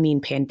season, I mean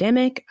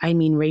pandemic, I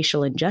mean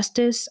racial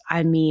injustice,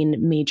 I mean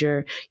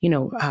major,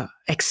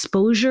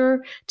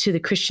 exposure to the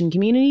Christian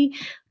community.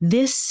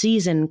 This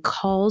season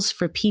calls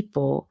for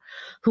people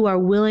who are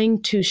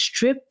willing to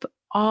strip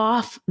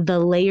off the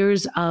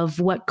layers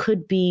of what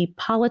could be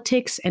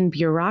politics and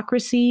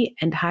bureaucracy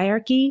and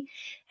hierarchy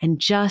and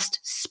just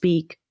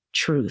speak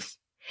truth.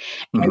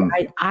 And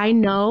I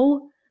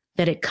know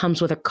that it comes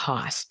with a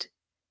cost.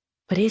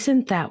 But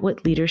isn't that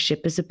what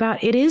leadership is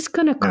about? It is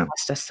going to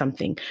cost us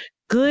something.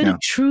 Good,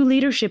 true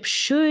leadership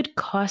should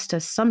cost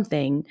us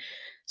something.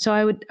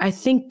 So I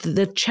think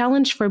the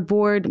challenge for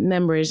board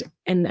members,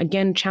 and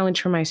again,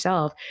 challenge for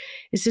myself,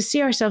 is to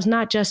see ourselves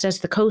not just as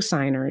the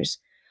co-signers,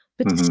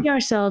 but to see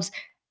ourselves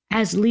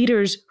as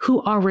leaders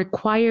who are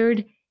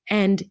required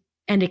and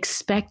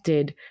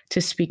expected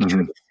to speak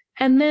truth.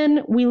 And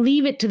then we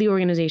leave it to the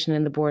organization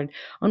and the board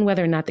on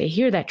whether or not they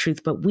hear that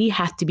truth, but we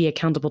have to be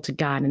accountable to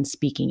God in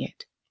speaking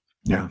it.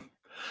 Yeah.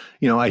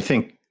 I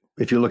think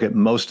if you look at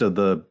most of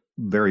the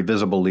very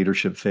visible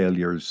leadership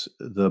failures,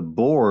 the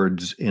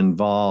boards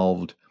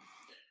involved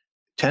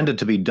tended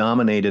to be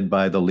dominated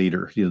by the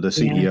leader, the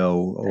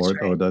CEO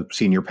or the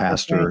senior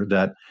pastor,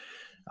 that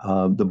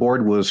the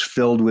board was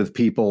filled with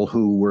people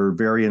who were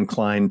very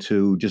inclined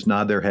to just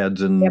nod their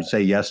heads and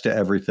say yes to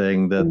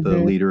everything that the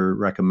leader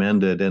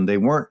recommended. And they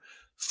weren't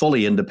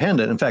fully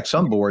independent. In fact,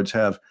 some boards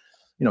have,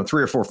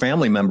 3 or 4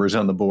 family members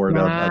on the board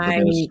of the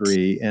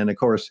ministry. And of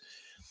course,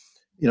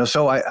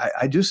 so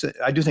I do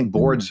think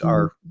boards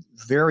are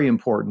very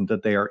important,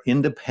 that they are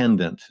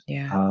independent,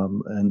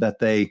 and that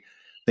they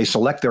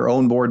select their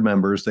own board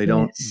members. They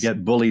don't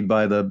get bullied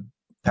by the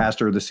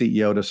pastor or the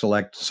CEO to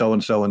select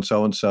so-and-so and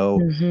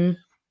so-and-so.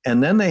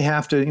 And then they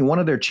have to, one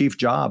of their chief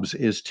jobs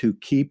is to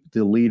keep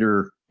the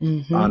leader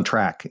on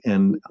track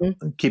and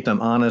keep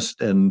them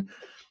honest and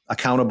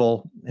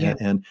accountable.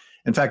 And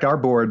in fact, our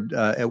board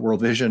at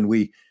World Vision,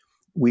 we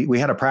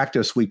had a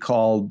practice we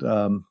called,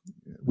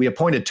 we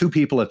appointed 2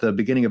 people at the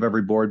beginning of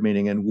every board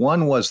meeting, and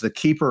one was the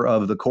keeper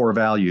of the core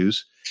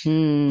values,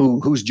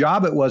 whose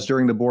job it was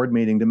during the board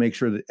meeting to make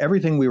sure that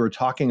everything we were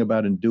talking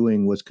about and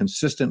doing was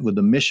consistent with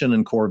the mission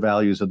and core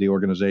values of the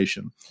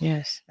organization.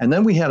 Yes. And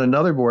then we had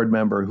another board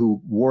member who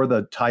wore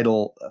the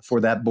title for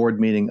that board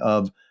meeting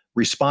of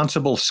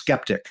responsible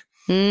skeptic.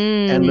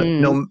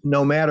 And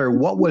no matter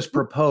what was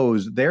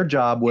proposed, their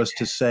job was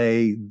to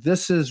say,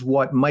 this is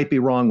what might be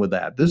wrong with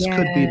that. This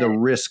could be the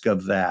risk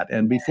of that.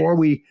 And before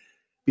we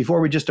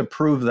just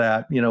approve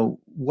that,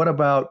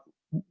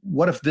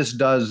 what if this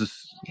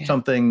does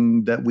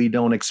something that we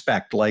don't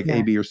expect, like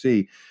A, B, or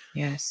C?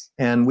 Yes.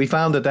 And we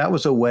found that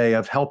was a way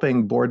of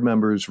helping board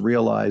members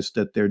realize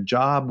that their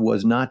job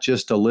was not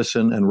just to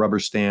listen and rubber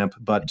stamp,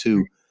 but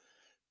to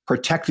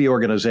protect the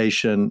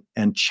organization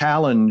and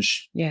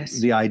challenge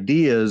the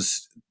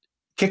ideas,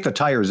 kick the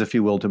tires, if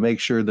you will, to make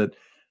sure that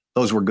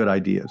those were good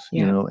ideas,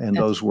 and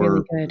those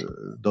were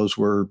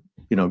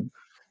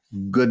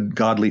good,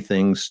 godly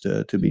things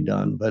to be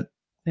done. But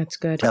that's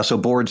good. Yeah, so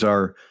boards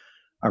are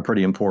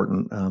pretty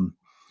important.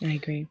 I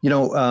agree.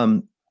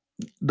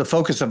 The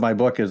focus of my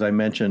book, as I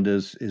mentioned,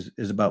 is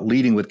about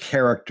leading with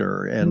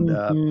character,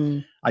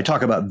 and I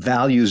talk about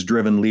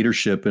values-driven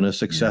leadership in a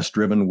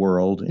success-driven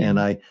world, and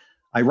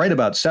I write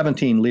about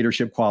 17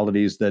 leadership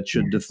qualities that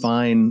should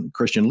define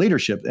Christian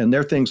leadership. And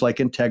they're things like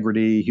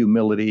integrity,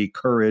 humility,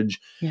 courage,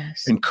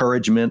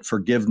 encouragement,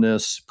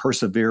 forgiveness,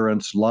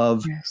 perseverance,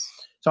 love.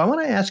 So I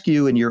want to ask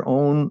you, in your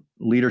own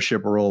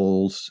leadership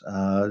roles,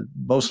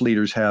 most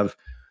leaders have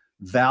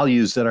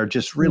values that are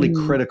just really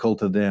critical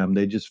to them.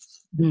 They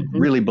just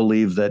really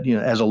believe that,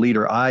 as a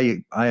leader,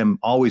 I am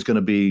always going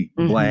to be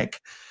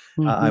blank.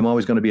 I'm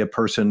always going to be a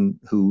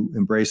person who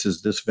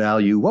embraces this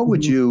value. What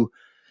would you,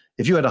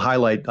 if you had to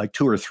highlight like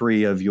 2 or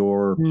 3 of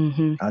your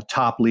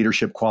top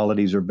leadership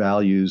qualities or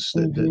values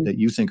that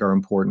you think are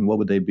important, what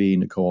would they be,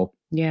 Nicole?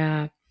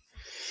 Yeah.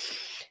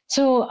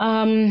 So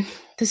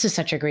this is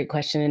such a great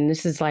question. And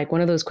this is like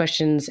one of those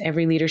questions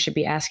every leader should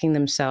be asking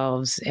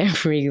themselves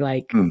every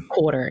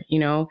quarter,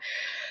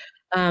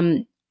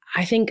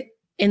 I think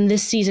in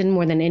this season,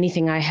 more than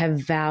anything, I have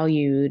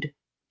valued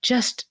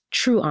just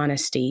true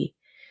honesty.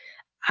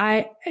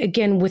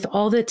 Again, with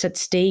all that's at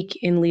stake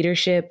in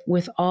leadership,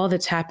 with all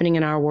that's happening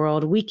in our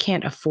world, we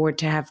can't afford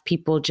to have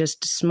people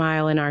just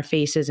smile in our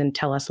faces and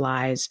tell us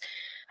lies.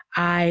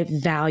 I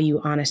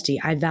value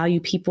honesty. I value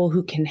people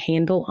who can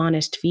handle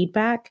honest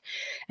feedback.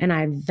 And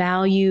I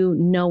value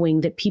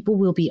knowing that people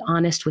will be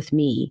honest with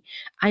me.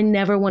 I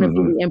never want to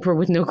be the emperor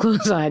with no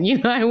clothes on.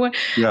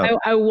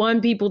 I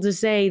want people to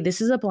say,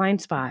 this is a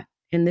blind spot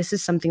and this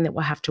is something that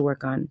we'll have to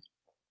work on.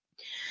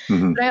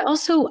 But I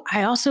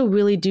also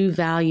really do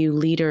value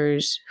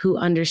leaders who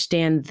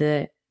understand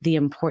the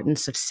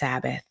importance of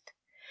Sabbath.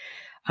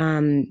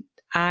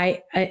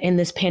 in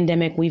this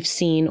pandemic, we've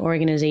seen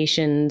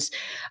organizations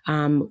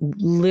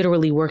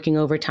literally working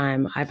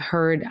overtime.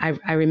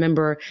 I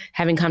remember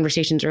having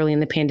conversations early in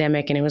the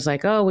pandemic, and it was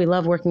like, oh, we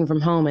love working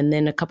from home. And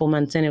then a couple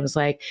months in, it was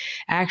like,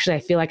 actually, I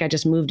feel like I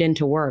just moved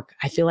into work.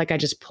 I feel like I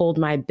just pulled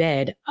my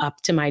bed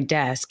up to my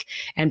desk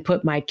and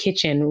put my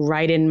kitchen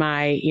right in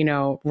my,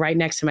 right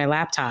next to my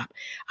laptop.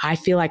 I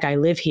feel like I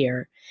live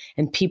here,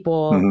 and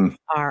people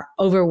are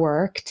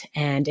overworked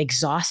and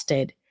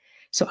exhausted.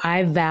 So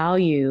I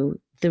value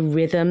the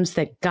rhythms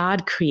that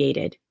God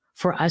created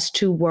for us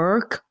to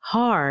work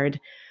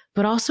hard,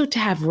 but also to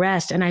have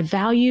rest. And I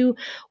value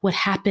what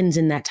happens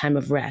in that time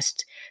of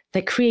rest,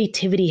 that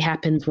creativity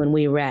happens when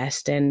we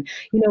rest, and,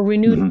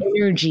 renewed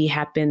energy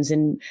happens.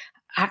 And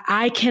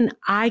I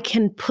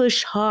can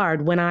push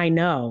hard when I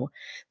know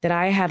that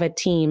I have a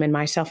team, and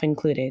myself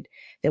included,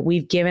 that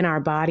we've given our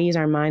bodies,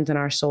 our minds, and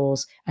our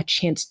souls a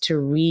chance to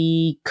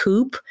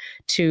recoup,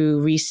 to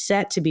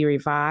reset, to be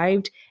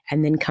revived,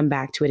 and then come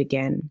back to it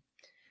again.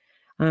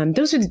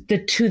 Those are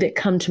the two that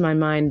come to my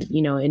mind,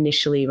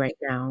 initially right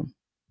now.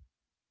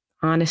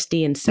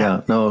 Honesty and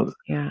self.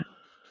 Yeah.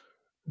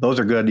 Those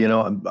are good.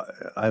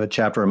 I have a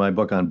chapter in my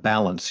book on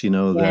balance,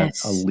 that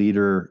a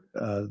leader,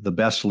 the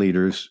best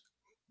leaders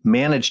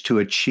manage to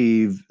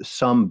achieve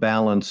some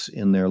balance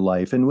in their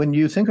life. And when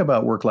you think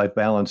about work-life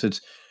balance,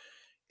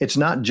 it's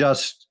not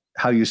just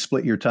how you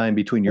split your time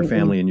between your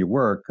family and your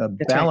work.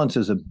 Balance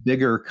is a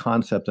bigger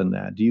concept than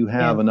that. Do you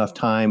have enough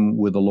time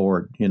with the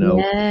Lord?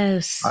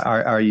 Yes.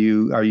 Are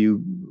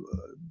you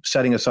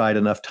setting aside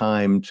enough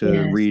time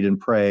to read and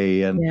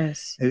pray? And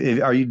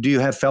do you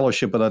have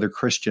fellowship with other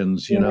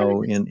Christians,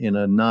 in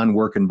a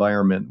non-work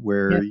environment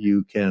where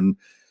you can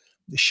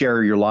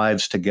share your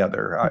lives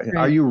together?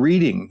 Are you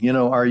reading?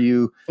 Are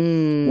you,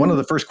 one of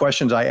the first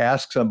questions I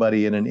asked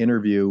somebody in an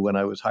interview when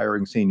I was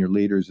hiring senior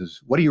leaders is,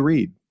 what do you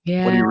read?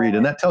 Yeah. What do you read?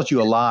 And that tells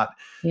you a lot.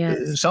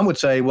 Yes. Some would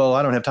say, well,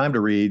 I don't have time to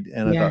read.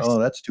 And I thought, oh,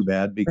 that's too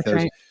bad,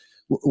 because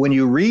when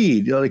you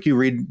read, like you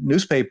read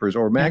newspapers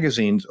or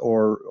magazines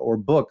or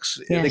books,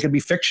 they could be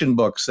fiction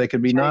books, they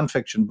could be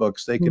nonfiction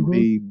books, they could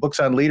be books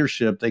on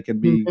leadership, they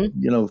could be,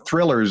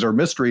 thrillers or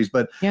mysteries,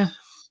 but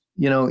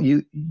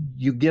you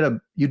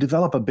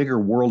develop a bigger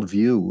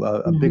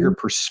worldview, a bigger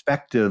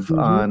perspective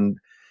on.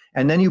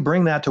 And then you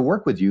bring that to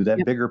work with you, that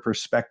bigger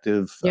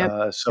perspective,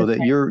 so that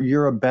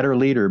you're a better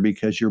leader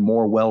because you're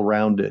more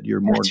well-rounded, you're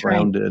more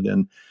grounded.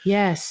 And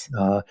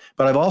but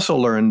I've also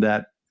learned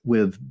that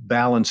with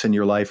balance in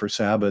your life or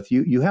Sabbath,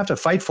 you have to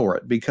fight for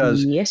it,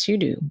 because yes, you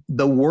do.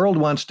 The world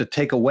wants to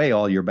take away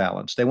all your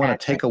balance. They want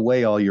to take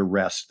away all your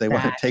rest. They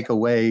want to take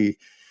away,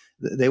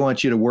 they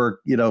want you to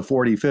work,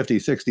 40, 50,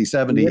 60,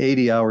 70,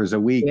 80 hours a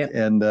week.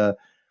 And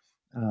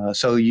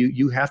so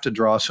you have to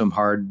draw some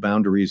hard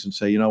boundaries and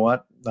say, you know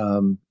what?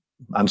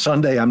 On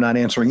Sunday, I'm not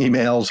answering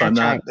emails. I'm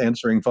not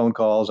answering phone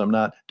calls. I'm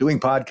not doing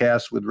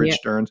podcasts with Rich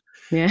Stearns.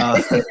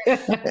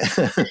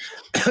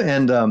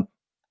 And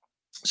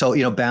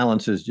so,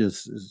 balance is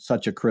just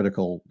such a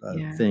critical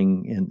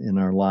thing in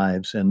our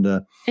lives. And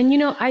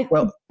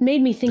it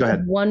made me think of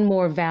one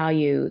more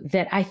value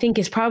that I think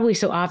is probably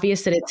so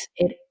obvious that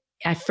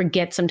I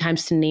forget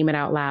sometimes to name it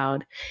out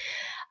loud.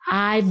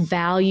 I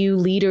value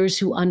leaders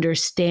who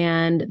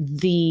understand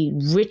the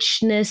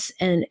richness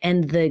and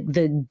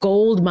the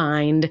gold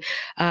mine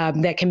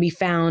that can be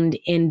found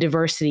in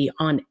diversity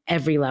on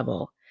every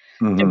level.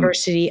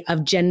 Diversity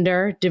of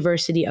gender,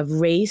 diversity of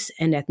race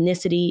and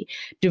ethnicity,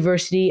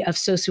 diversity of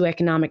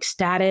socioeconomic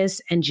status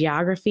and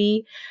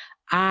geography.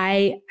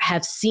 I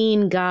have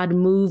seen God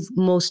move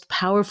most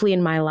powerfully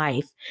in my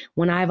life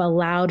when I've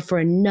allowed for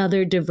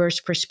another diverse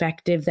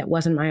perspective that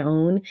wasn't my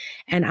own.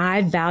 And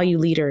I value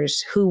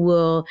leaders who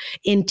will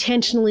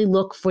intentionally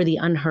look for the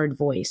unheard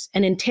voice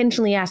and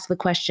intentionally ask the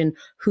question,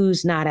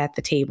 who's not at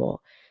the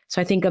table?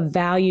 So I think of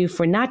value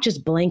for not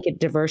just blanket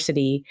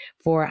diversity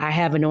for I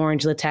have an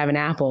orange, let's have an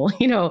apple,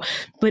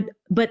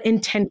 but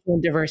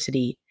intentional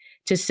diversity.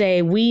 To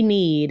say we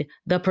need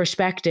the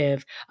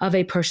perspective of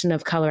a person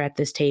of color at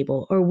this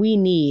table, or we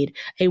need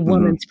a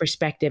woman's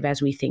perspective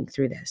as we think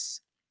through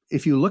this.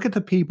 If you look at the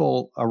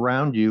people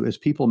around you as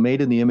people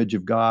made in the image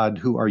of God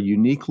who are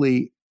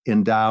uniquely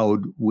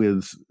endowed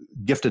with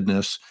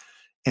giftedness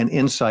and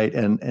insight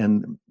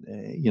and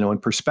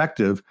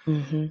perspective,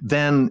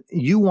 then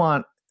you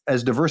want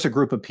as diverse a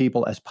group of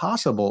people as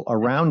possible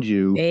around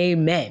you.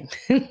 Amen.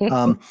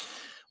 Well,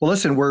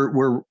 listen,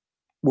 we're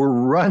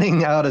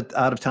running out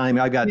of time.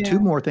 I got two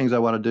more things I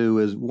want to do.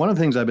 Is one of the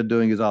things I've been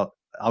doing is I'll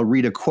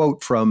read a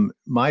quote from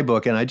my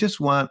book, and I just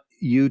want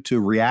you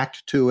to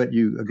react to it.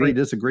 You agree,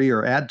 disagree,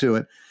 or add to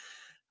it.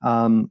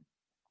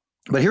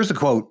 But here's the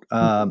quote.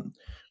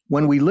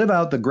 When we live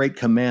out the great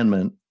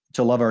commandment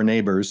to love our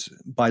neighbors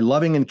by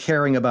loving and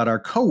caring about our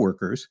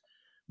coworkers,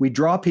 we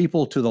draw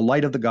people to the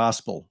light of the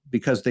gospel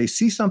because they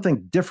see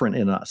something different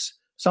in us,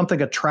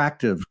 something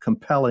attractive,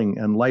 compelling,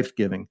 and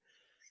life-giving.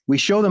 We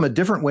show them a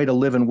different way to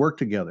live and work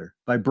together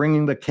by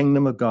bringing the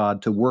kingdom of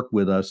God to work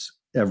with us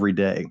every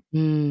day.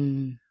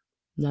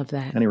 Love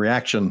that. Any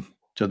reaction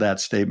to that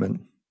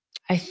statement?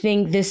 I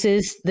think this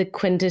is the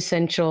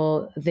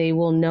quintessential, they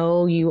will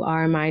know you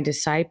are my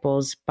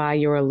disciples by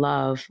your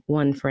love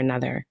one for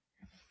another.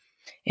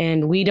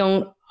 And we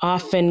don't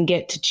often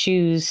get to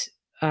choose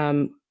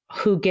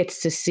who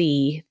gets to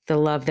see the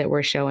love that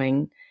we're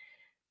showing.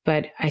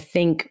 But I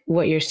think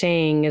what you're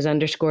saying is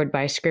underscored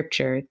by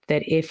scripture,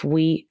 that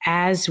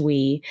as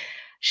we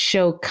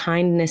show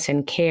kindness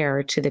and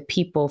care to the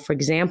people, for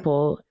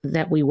example,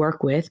 that we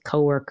work with,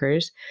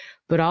 coworkers,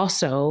 but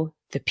also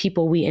the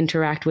people we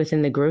interact with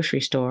in the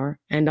grocery store,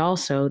 and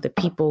also the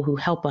people who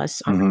help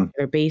us on a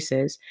regular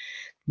basis,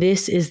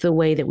 this is the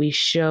way that we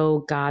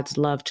show God's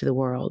love to the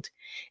world,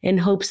 in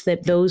hopes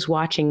that those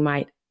watching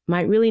might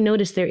really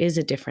notice there is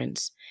a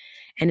difference.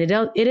 And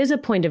it is a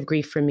point of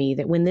grief for me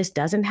that when this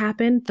doesn't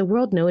happen, the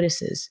world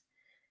notices.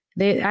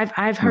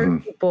 I've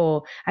heard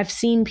people, I've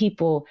seen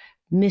people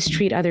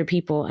mistreat other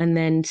people and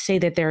then say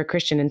that they're a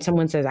Christian. And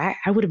someone says,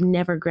 I would have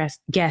never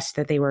guessed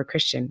that they were a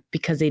Christian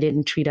because they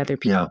didn't treat other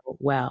people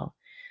well.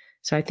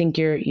 So I think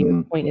your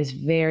point is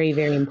very,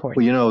 very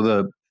important.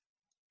 Well,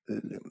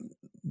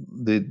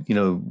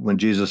 when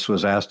Jesus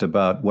was asked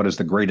about what is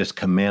the greatest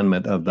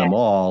commandment of them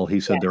all,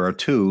 he said there are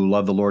two: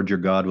 love the Lord your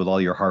God with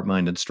all your heart,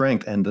 mind, and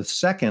strength. And the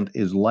second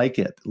is like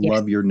it: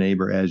 love your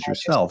neighbor as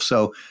yourself.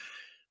 So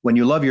when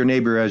you love your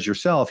neighbor as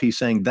yourself, he's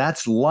saying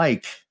that's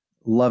like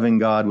loving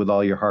God with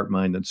all your heart,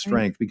 mind, and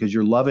strength, because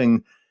you're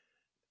loving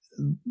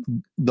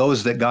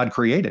those that God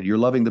created. You're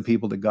loving the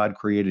people that God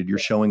created. You're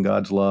showing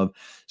God's love.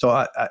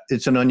 So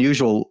it's an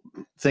unusual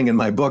thing in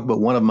my book, but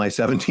one of my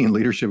 17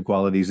 leadership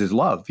qualities is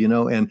love,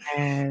 and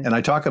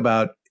I talk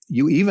about,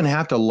 you even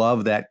have to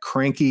love that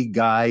cranky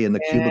guy in the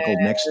cubicle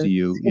next to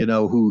you,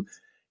 who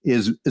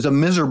is a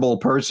miserable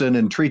person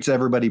and treats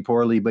everybody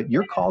poorly, but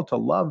you're called to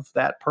love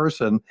that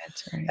person.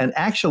 That's right. And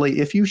actually,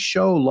 if you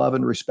show love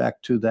and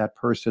respect to that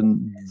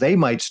person, they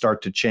might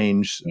start to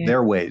change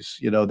their ways.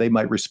 They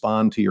might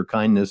respond to your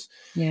kindness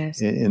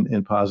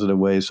in positive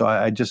ways. So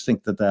I just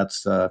think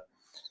that's, and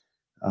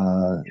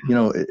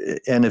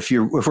if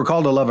we're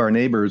called to love our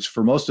neighbors,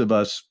 for most of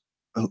us,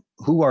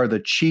 who are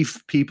the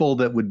chief people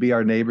that would be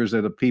our neighbors?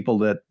 They're the people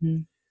that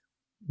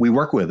we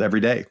work with every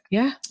day.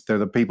 Yeah. They're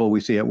the people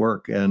we see at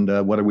work,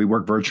 and whether we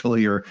work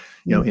virtually or,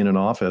 in an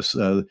office,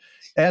 and,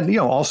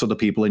 also the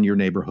people in your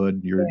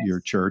neighborhood, your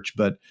church.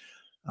 But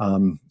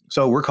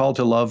so we're called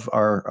to love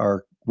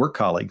our work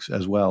colleagues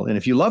as well. And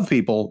if you love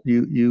people,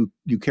 you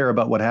care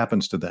about what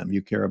happens to them.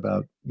 You care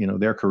about,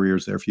 their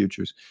careers, their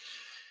futures.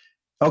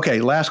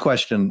 Okay. Last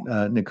question,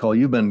 Nicole,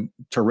 you've been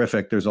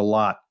terrific. There's a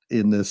lot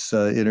in this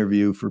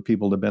interview for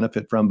people to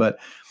benefit from, but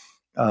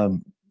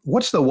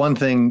what's the one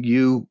thing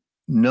you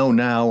know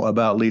now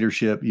about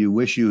leadership you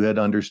wish you had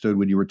understood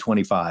when you were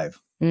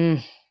 25?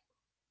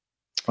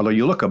 Although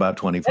you look about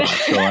 25,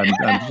 so I'm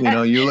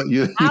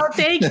I'll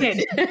take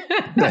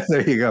it.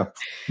 There you go.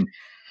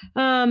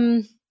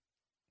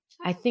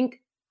 I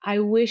think I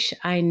wish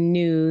I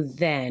knew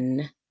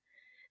then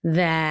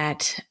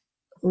that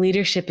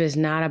leadership is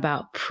not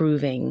about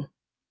proving.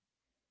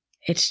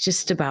 It's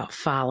just about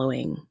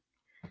following.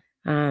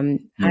 I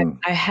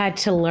had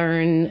to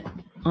learn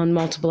on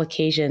multiple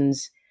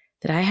occasions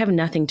that I have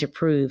nothing to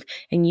prove.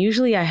 And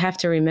usually I have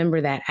to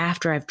remember that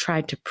after I've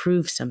tried to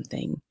prove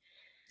something.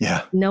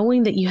 Yeah.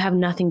 Knowing that you have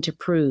nothing to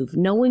prove,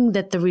 knowing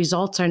that the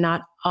results are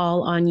not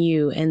all on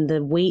you and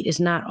the weight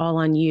is not all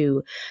on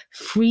you,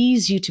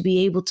 frees you to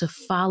be able to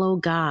follow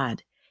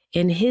God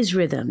in his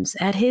rhythms,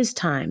 at his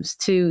times,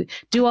 to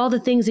do all the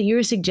things that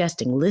you're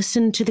suggesting,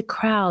 listen to the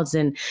crowds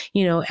and,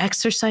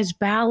 exercise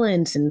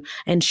balance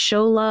and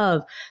show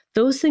love.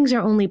 Those things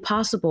are only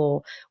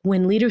possible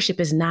when leadership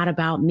is not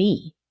about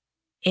me.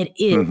 It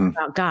is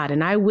about God.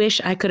 And I wish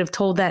I could have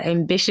told that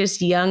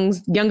ambitious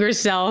younger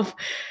self,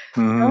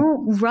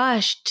 don't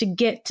rush to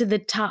get to the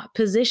top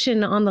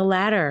position on the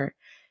ladder.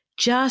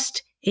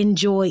 Just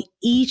enjoy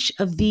each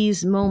of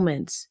these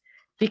moments,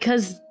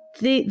 because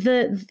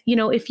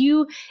if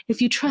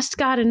you trust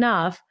God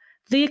enough,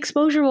 the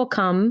exposure will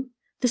come,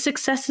 the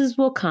successes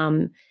will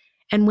come.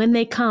 And when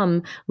they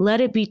come,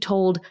 let it be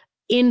told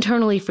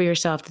internally for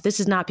yourself that this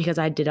is not because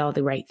I did all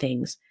the right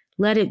things.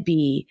 Let it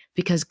be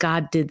because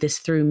God did this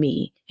through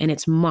me, and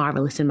it's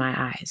marvelous in my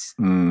eyes.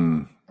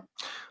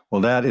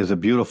 Well, that is a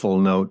beautiful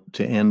note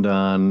to end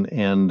on,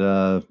 and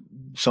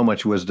so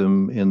much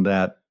wisdom in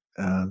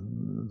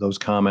those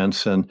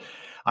comments. And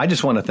I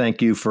just want to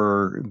thank you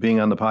for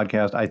being on the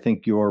podcast. I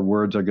think your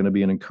words are going to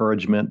be an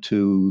encouragement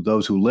to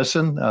those who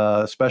listen,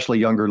 especially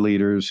younger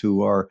leaders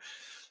who are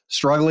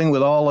struggling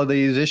with all of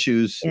these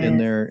issues in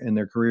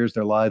their careers,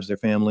 their lives, their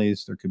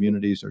families, their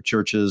communities, their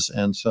churches.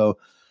 And so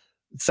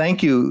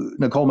thank you,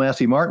 Nicole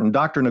Massey Martin,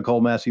 Dr.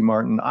 Nicole Massey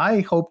Martin.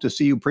 I hope to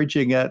see you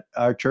preaching at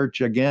our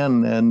church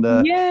again, and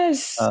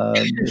yes,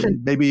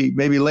 maybe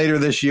later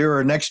this year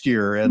or next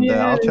year. And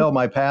I'll tell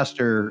my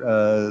pastor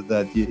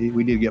that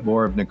we need to get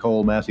more of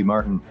Nicole Massey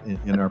Martin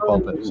in our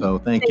pulpit. So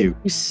thank you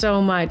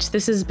so much.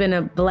 This has been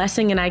a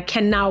blessing, and I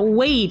cannot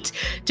wait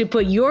to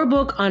put your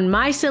book on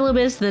my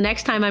syllabus the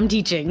next time I'm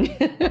teaching.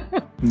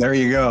 There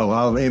you go.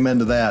 I'll amen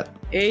to that.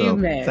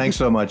 Amen. So, thanks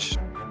so much.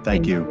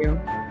 Thank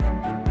you.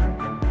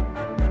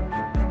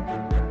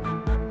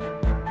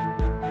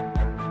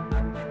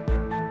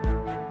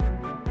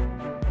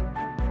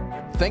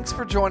 Thanks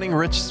for joining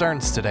Rich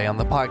Stearns today on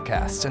the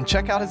podcast, and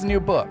check out his new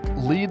book,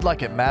 Lead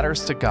Like It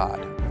Matters to God,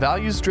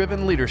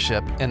 Values-Driven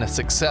Leadership in a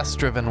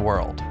Success-Driven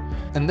World.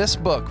 In this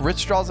book,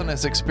 Rich draws on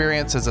his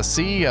experience as a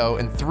CEO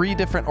in 3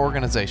 different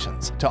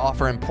organizations to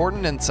offer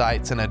important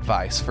insights and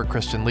advice for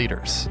Christian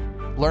leaders.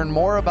 Learn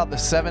more about the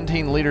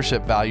 17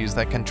 leadership values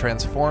that can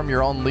transform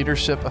your own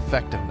leadership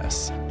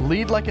effectiveness.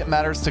 Lead Like It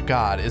Matters to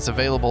God is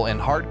available in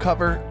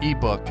hardcover,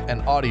 ebook,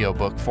 and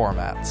audiobook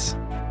formats.